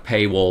stark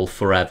paywall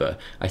forever.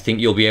 I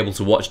think you'll be able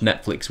to watch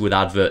Netflix with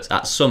adverts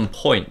at some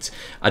point.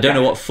 I don't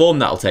know what form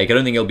that'll take. I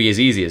don't think it'll be as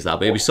easy as that,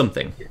 but it'll be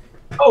something.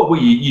 Oh, well,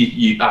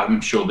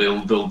 I'm sure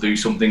they'll do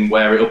something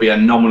where it'll be a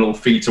nominal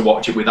fee to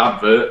watch it with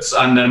adverts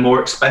and a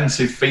more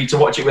expensive fee to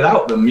watch it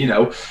without them, you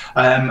know,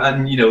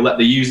 and, you know, let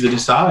the user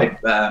decide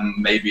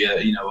maybe a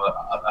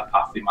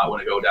path they might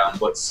want to go down.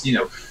 But, you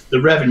know,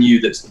 the revenue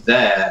that's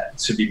there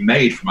to be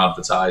made from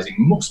advertising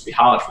must be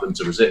hard for them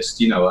to resist,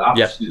 you know,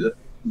 absolutely,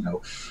 you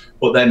know.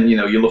 But then, you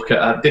know, you look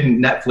at,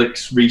 didn't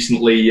Netflix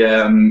recently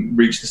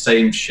reach the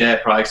same share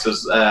price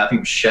as, I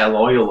think, Shell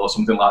Oil or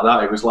something like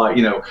that? It was like,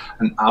 you know,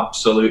 an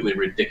absolutely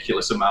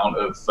ridiculous amount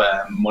of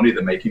money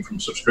they're making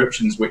from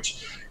subscriptions,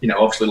 which, you know,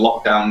 obviously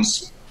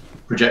lockdowns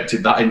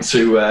projected that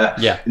into a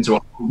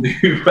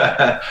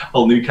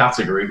whole new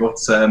category. But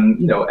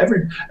you know,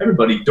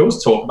 everybody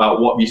does talk about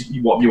what have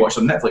you watched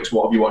on Netflix,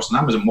 what have you watched on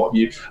Amazon, what have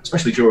you,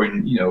 especially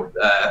during, you know,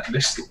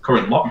 this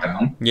current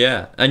lockdown.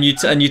 Yeah, and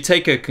you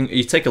take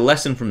a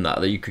lesson from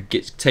that you could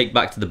take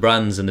back to the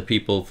brands and the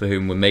people for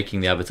whom we're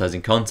making the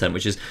advertising content,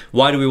 which is,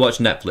 why do we watch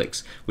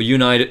Netflix? Well, you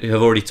and I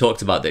have already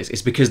talked about this.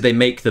 It's because they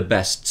make the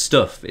best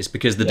stuff. It's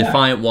because the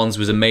Defiant Ones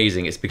was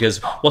amazing. It's because,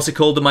 what's it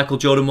called, the Michael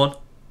Jordan one?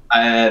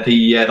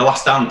 The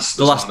Last Dance.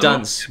 The Last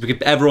Dance. Because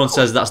everyone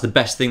says that's the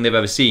best thing they've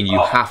ever seen. You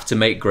have to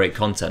make great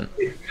content.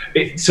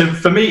 So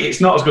for me,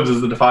 it's not as good as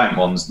the Defiant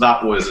Ones.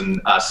 That was a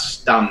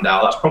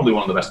standout. That's probably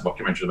one of the best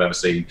documentaries I've ever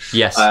seen.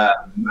 Yes.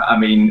 I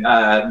mean,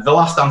 The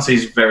Last Dance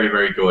is very,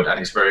 very good, and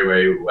it's very,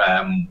 very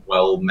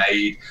well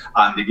made,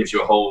 and it gives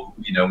you a whole,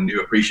 you know, new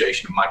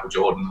appreciation of Michael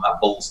Jordan and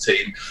that Bulls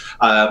team.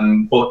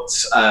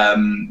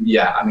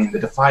 Yeah, I mean, the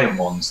Defiant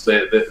Ones,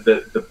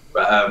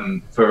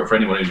 for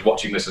anyone who's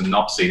watching this and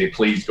not seen it,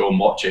 please go and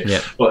watch it.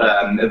 Yeah.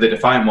 But the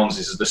Defiant Ones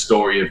is the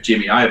story of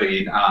Jimmy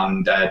Iovine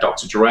and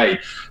Dr. Dre,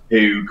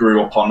 who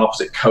grew up on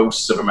opposite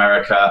coasts of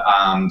America,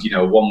 and, you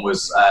know, one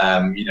was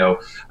you know,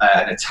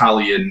 an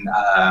Italian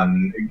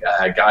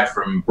guy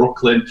from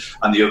Brooklyn,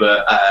 and the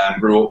other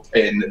grew up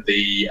in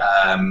the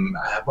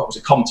what was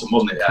it, Compton,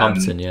 wasn't it?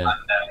 Compton, yeah.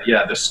 And,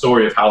 yeah, the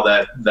story of how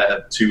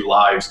their two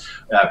lives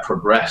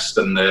progressed,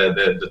 and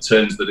the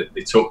turns that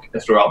they took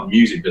throughout the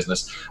music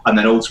business, and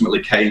then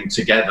ultimately came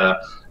together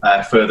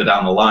further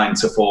down the line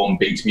to form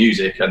Beats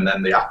Music, and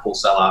then the Apple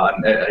sellout,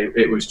 and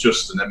it was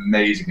just an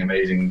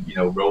amazing, you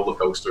know, roller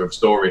coaster of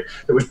story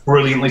that was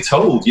brilliantly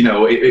told. You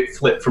know, it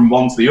flipped from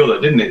one to the other,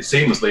 didn't it,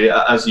 seamlessly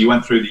as you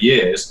went through the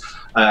years,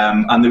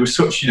 and there was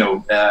such, you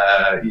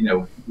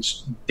know,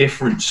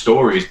 different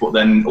stories, but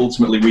then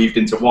ultimately weaved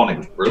into one. It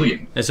was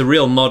brilliant. It's a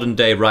real modern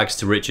day rags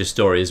to riches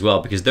story as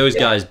well, because those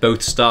guys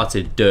both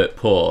started dirt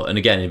poor, and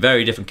again in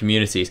very different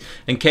communities,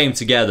 and came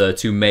together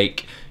to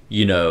make,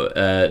 you know,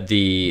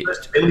 the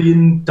first $1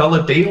 billion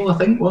deal, I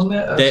think, wasn't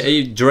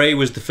it? Dre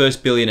was the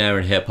first billionaire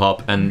in hip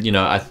hop, and, you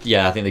know, I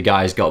think the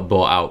guys got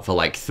bought out for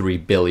like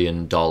 $3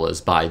 billion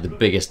by the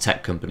biggest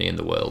tech company in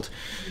the world.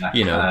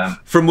 You know,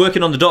 from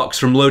working on the docks,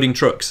 from loading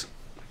trucks.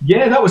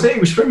 Yeah, that was it. It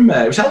was from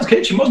it was Hell's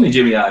Kitchen, wasn't it,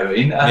 Jimmy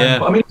Iovine? Yeah.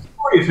 But, I mean, the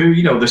story of who,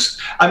 you know,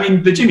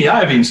 the Jimmy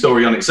Iovine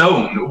story on its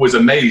own was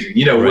amazing.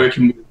 You know,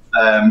 working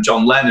with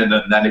John Lennon,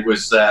 and then it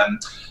was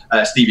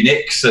Stevie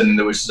Nicks, and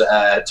there was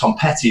Tom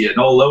Petty and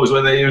all those.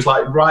 When it was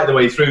like right the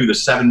way through the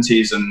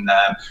 70s and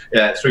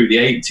through the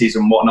 80s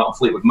and whatnot,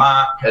 Fleetwood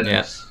Mac,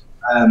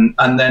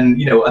 and then,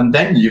 you know, and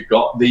then you've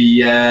got the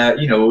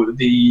you know,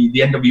 the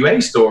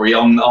NWA story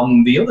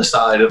on the other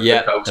side of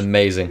the coast.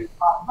 Amazing.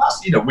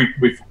 That's, you know,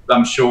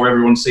 I'm sure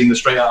everyone's seen the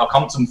Straight Outta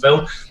Compton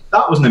film.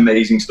 That was an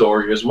amazing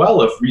story as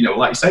well, of, you know,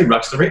 like you say,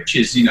 rags to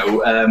riches, you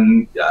know,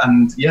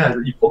 and yeah,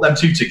 you put them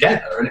two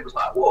together, and it was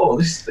like, whoa,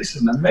 this is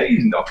an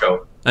amazing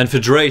doco. And for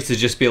Dre to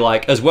just be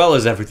like, as well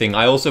as everything,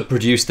 I also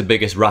produced the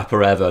biggest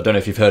rapper ever. I don't know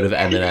if you've heard of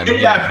Eminem.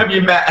 Yeah, have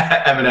you met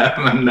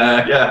Eminem and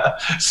yeah,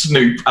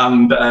 Snoop?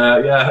 And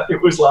yeah, it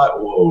was like,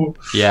 whoa.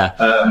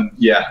 Yeah.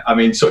 Yeah, I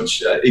mean,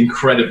 such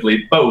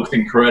both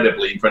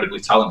incredibly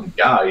talented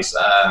guys,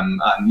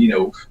 and you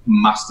know,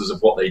 masters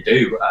of what they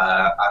do.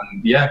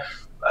 And yeah.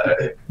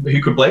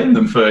 Who could blame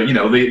them for, you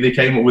know, they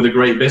came up with a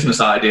great business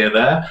idea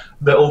there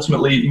that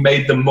ultimately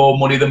made them more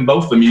money than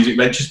both the music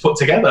ventures put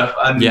together.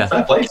 And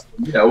fair play,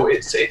 you know,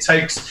 it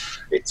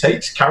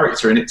takes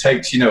character and it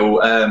takes, you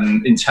know,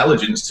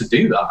 intelligence to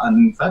do that,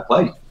 and fair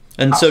play.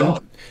 And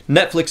so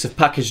Netflix have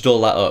packaged all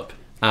that up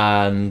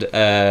and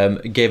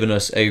given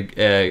us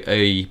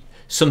a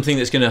something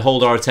that's going to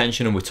hold our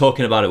attention, and we're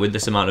talking about it with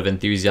this amount of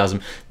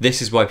enthusiasm.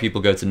 This is why people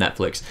go to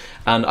Netflix.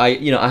 And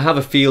I have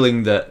a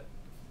feeling that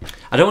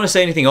I don't want to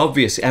say anything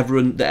obvious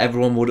that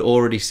everyone would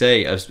already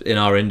say as in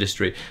our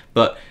industry,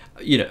 but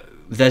you know,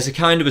 there's a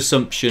kind of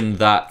assumption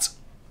that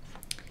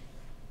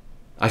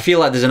I feel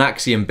like there's an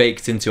axiom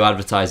baked into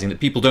advertising that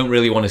people don't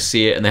really want to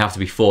see it and they have to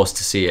be forced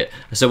to see it.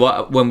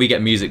 So when we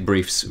get music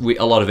briefs,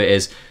 a lot of it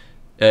is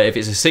if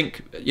it's a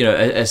sync, you know,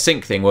 a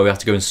sync thing where we have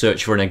to go and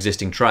search for an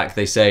existing track,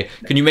 they say,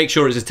 can you make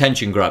sure it's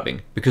attention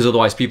grabbing, because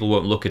otherwise people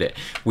won't look at it.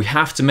 We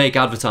have to make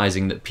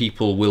advertising that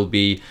people will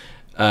be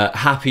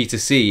happy to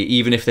see,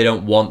 even if they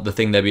don't want the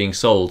thing they're being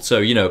sold. So,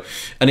 you know,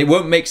 and it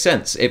won't make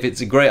sense. If it's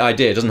a great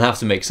idea, it doesn't have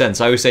to make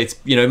sense. I always say,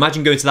 you know,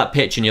 imagine going to that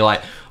pitch and you're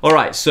like, all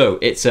right, so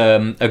it's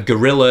a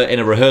gorilla in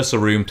a rehearsal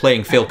room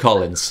playing Phil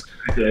Collins.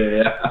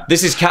 Yeah.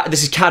 This is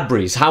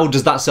Cadbury's. How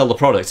does that sell the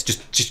product?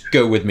 Just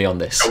go with me on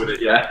this. Go with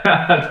it, yeah.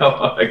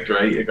 No, a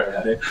great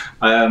idea.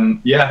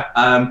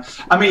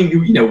 I mean,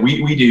 you know,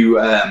 we do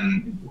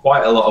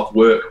quite a lot of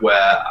work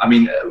where, I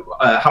mean,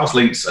 House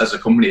Links as a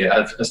company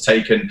has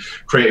taken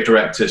creative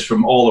directors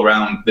from all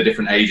around the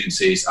different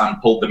agencies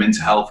and pulled them into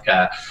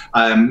healthcare,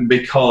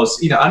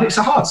 because, you know, and it's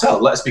a hard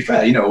sell, let's be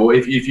fair. You know,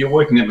 if you're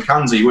working at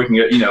McKinsey, you're working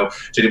at, you know,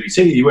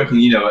 JWT, you're working,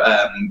 you know,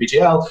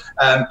 BGL,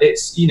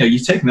 it's, you know, you're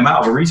taking them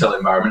out of a retail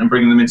environment and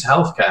bringing them into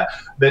healthcare.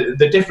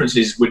 The difference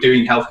is we're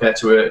doing healthcare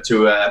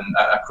to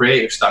a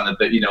creative standard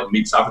that, you know,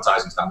 meets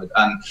advertising standard.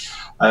 And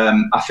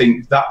I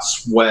think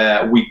that's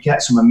where we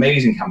get some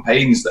amazing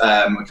campaigns,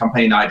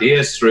 campaign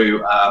ideas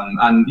through,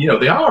 and you know,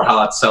 they are a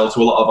hard sell to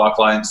a lot of our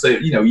clients.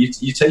 That, you know,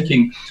 you're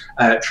taking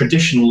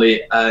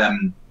traditionally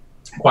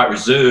quite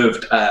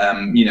reserved,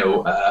 you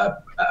know,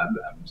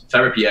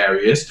 therapy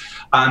areas,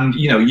 and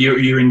you know,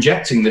 you're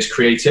injecting this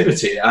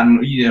creativity,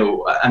 and you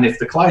know, and if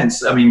the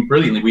clients, I mean,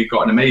 brilliantly, we've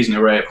got an amazing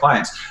array of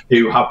clients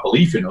who have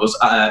belief in us,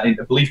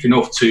 belief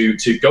enough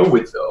to go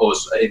with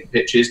us in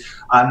pitches,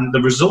 and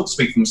the results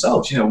speak for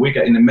themselves. You know, we're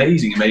getting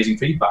amazing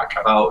feedback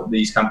about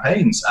these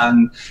campaigns,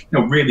 and you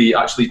know, really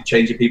actually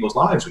changing people's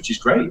lives, which is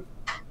great.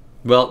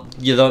 Well,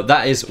 you know,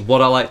 that is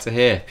what I like to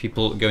hear.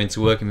 People going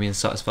to work and being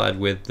satisfied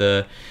with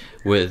their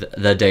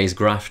day's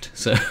graft.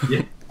 So.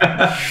 Yeah.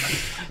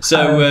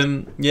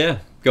 So yeah,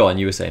 go on.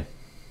 You were saying.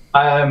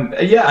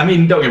 Yeah, I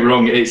mean, don't get me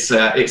wrong. It's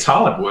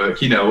hard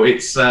work. You know,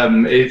 it's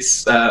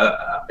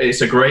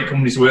a great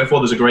company to work for.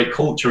 There's a great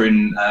culture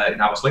in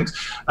House Links,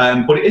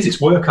 but it's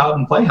work hard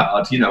and play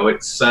hard. You know,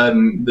 it's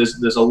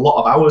there's a lot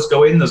of hours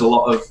go in. There's a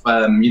lot of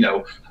you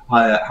know,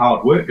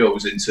 hard work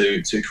goes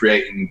into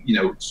creating, you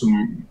know,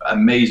 some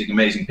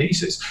amazing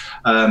pieces.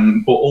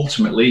 But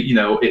ultimately, you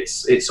know,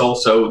 it's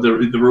also the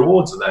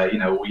rewards are there. You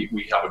know,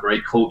 we have a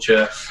great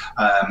culture.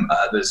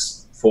 There's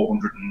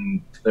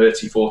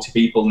 440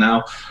 people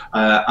now,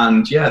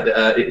 and yeah,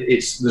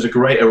 there's a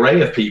great array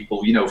of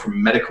people, you know,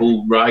 from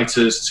medical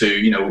writers to,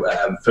 you know,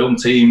 film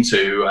team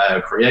to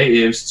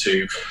creatives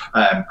to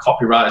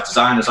copywriters,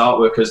 designers, art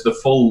workers, the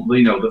full,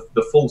 you know,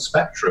 the full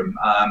spectrum,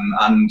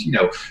 and you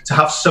know, to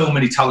have so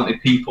many talented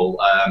people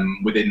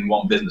within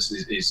one business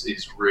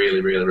is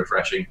really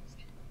refreshing.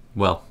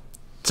 Well,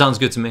 sounds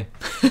good to me.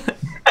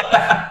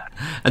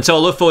 And so I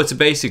look forward to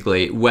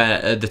basically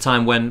the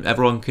time when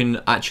everyone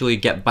can actually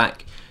get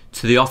back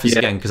to the office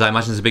again, because I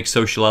imagine there's a big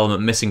social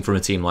element missing from a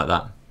team like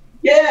that.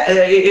 Yeah,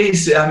 it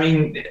is. I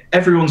mean,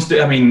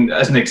 I mean,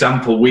 as an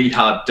example, we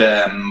had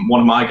one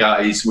of my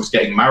guys was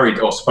getting married,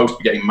 or supposed to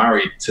be getting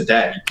married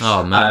today.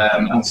 Oh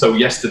man! And so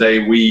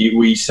yesterday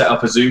we set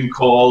up a Zoom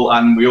call,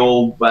 and we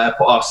all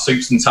put our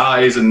suits and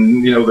ties,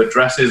 and you know, the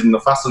dresses and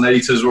the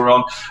fascinators were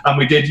on, and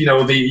we did, you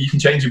know, you can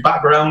change your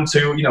background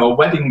to, you know, a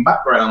wedding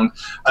background,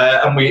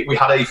 and we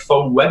had a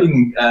faux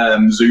wedding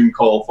Zoom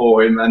call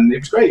for him, and it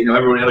was great. You know,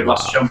 everyone had a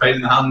glass of champagne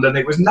in the hand, and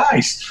it was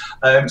nice.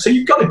 So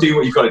you've got to do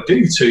what you've got to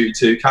do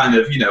to kind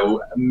of, you know,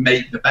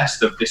 make the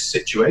best of this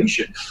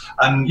situation,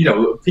 and you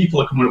know,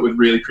 people are coming up with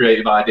really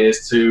creative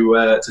ideas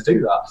to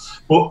do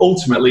that. But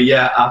ultimately,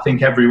 yeah, I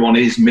think everyone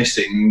is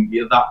missing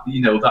that,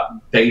 you know, that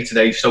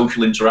day-to-day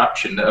social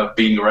interaction of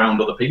being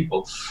around other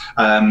people,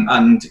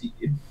 and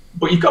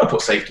but you've got to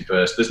put safety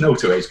first. There's no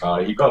two ways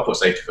about it. You've got to put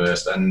safety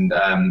first. And,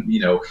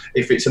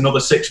 if it's another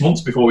 6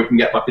 months before we can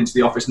get back into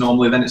the office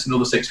normally, then it's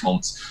another 6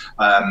 months.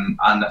 And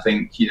I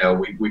think,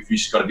 we've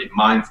just got to be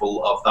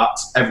mindful of that.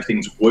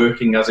 Everything's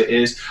working as it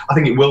is. I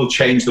think it will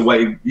change the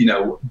way,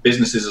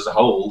 businesses as a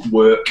whole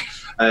work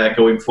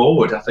going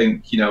forward. I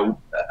think,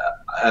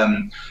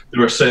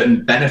 there are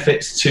certain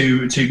benefits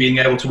to being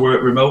able to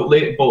work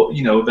remotely, but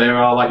there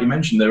are, like you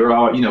mentioned, there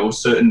are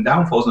certain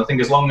downfalls. And I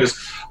think as long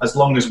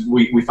as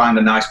we find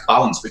a nice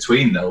balance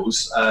between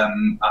those,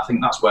 I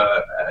think that's where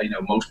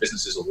most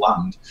businesses will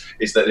land.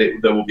 Is that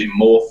there will be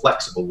more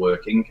flexible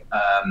working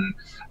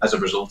as a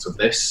result of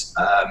this.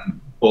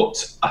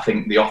 But I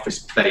think the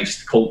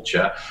office-based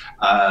culture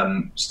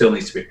still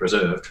needs to be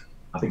preserved.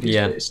 I think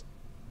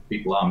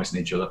people are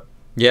missing each other.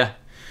 Yeah.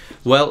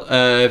 Well,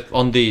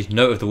 on the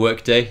note of the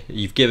workday,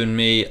 you've given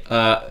me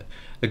a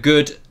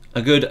good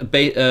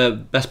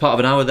best part of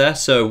an hour there.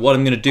 So what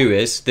I'm going to do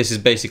is, this is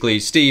basically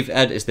Steve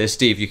edits this.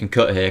 Steve, you can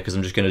cut here because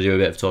I'm just going to do a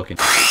bit of talking.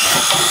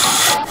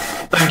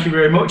 Thank you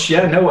very much.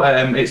 Yeah, no,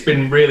 it's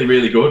been really,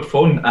 really good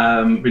fun.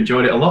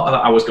 Enjoyed it a lot.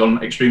 That hour's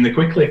gone extremely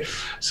quickly.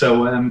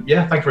 So thank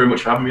you very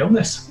much for having me on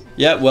this.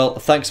 Yeah, well,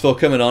 thanks for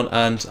coming on,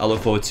 and I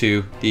look forward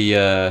to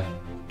the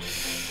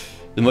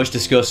much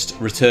discussed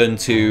return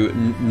to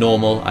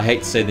normal. I hate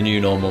to say the new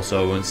normal,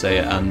 so I won't say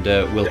it. And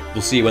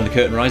we'll see you when the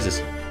curtain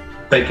rises.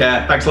 Take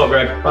care. Thanks a lot,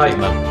 Greg. Bye.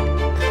 Cheers, man.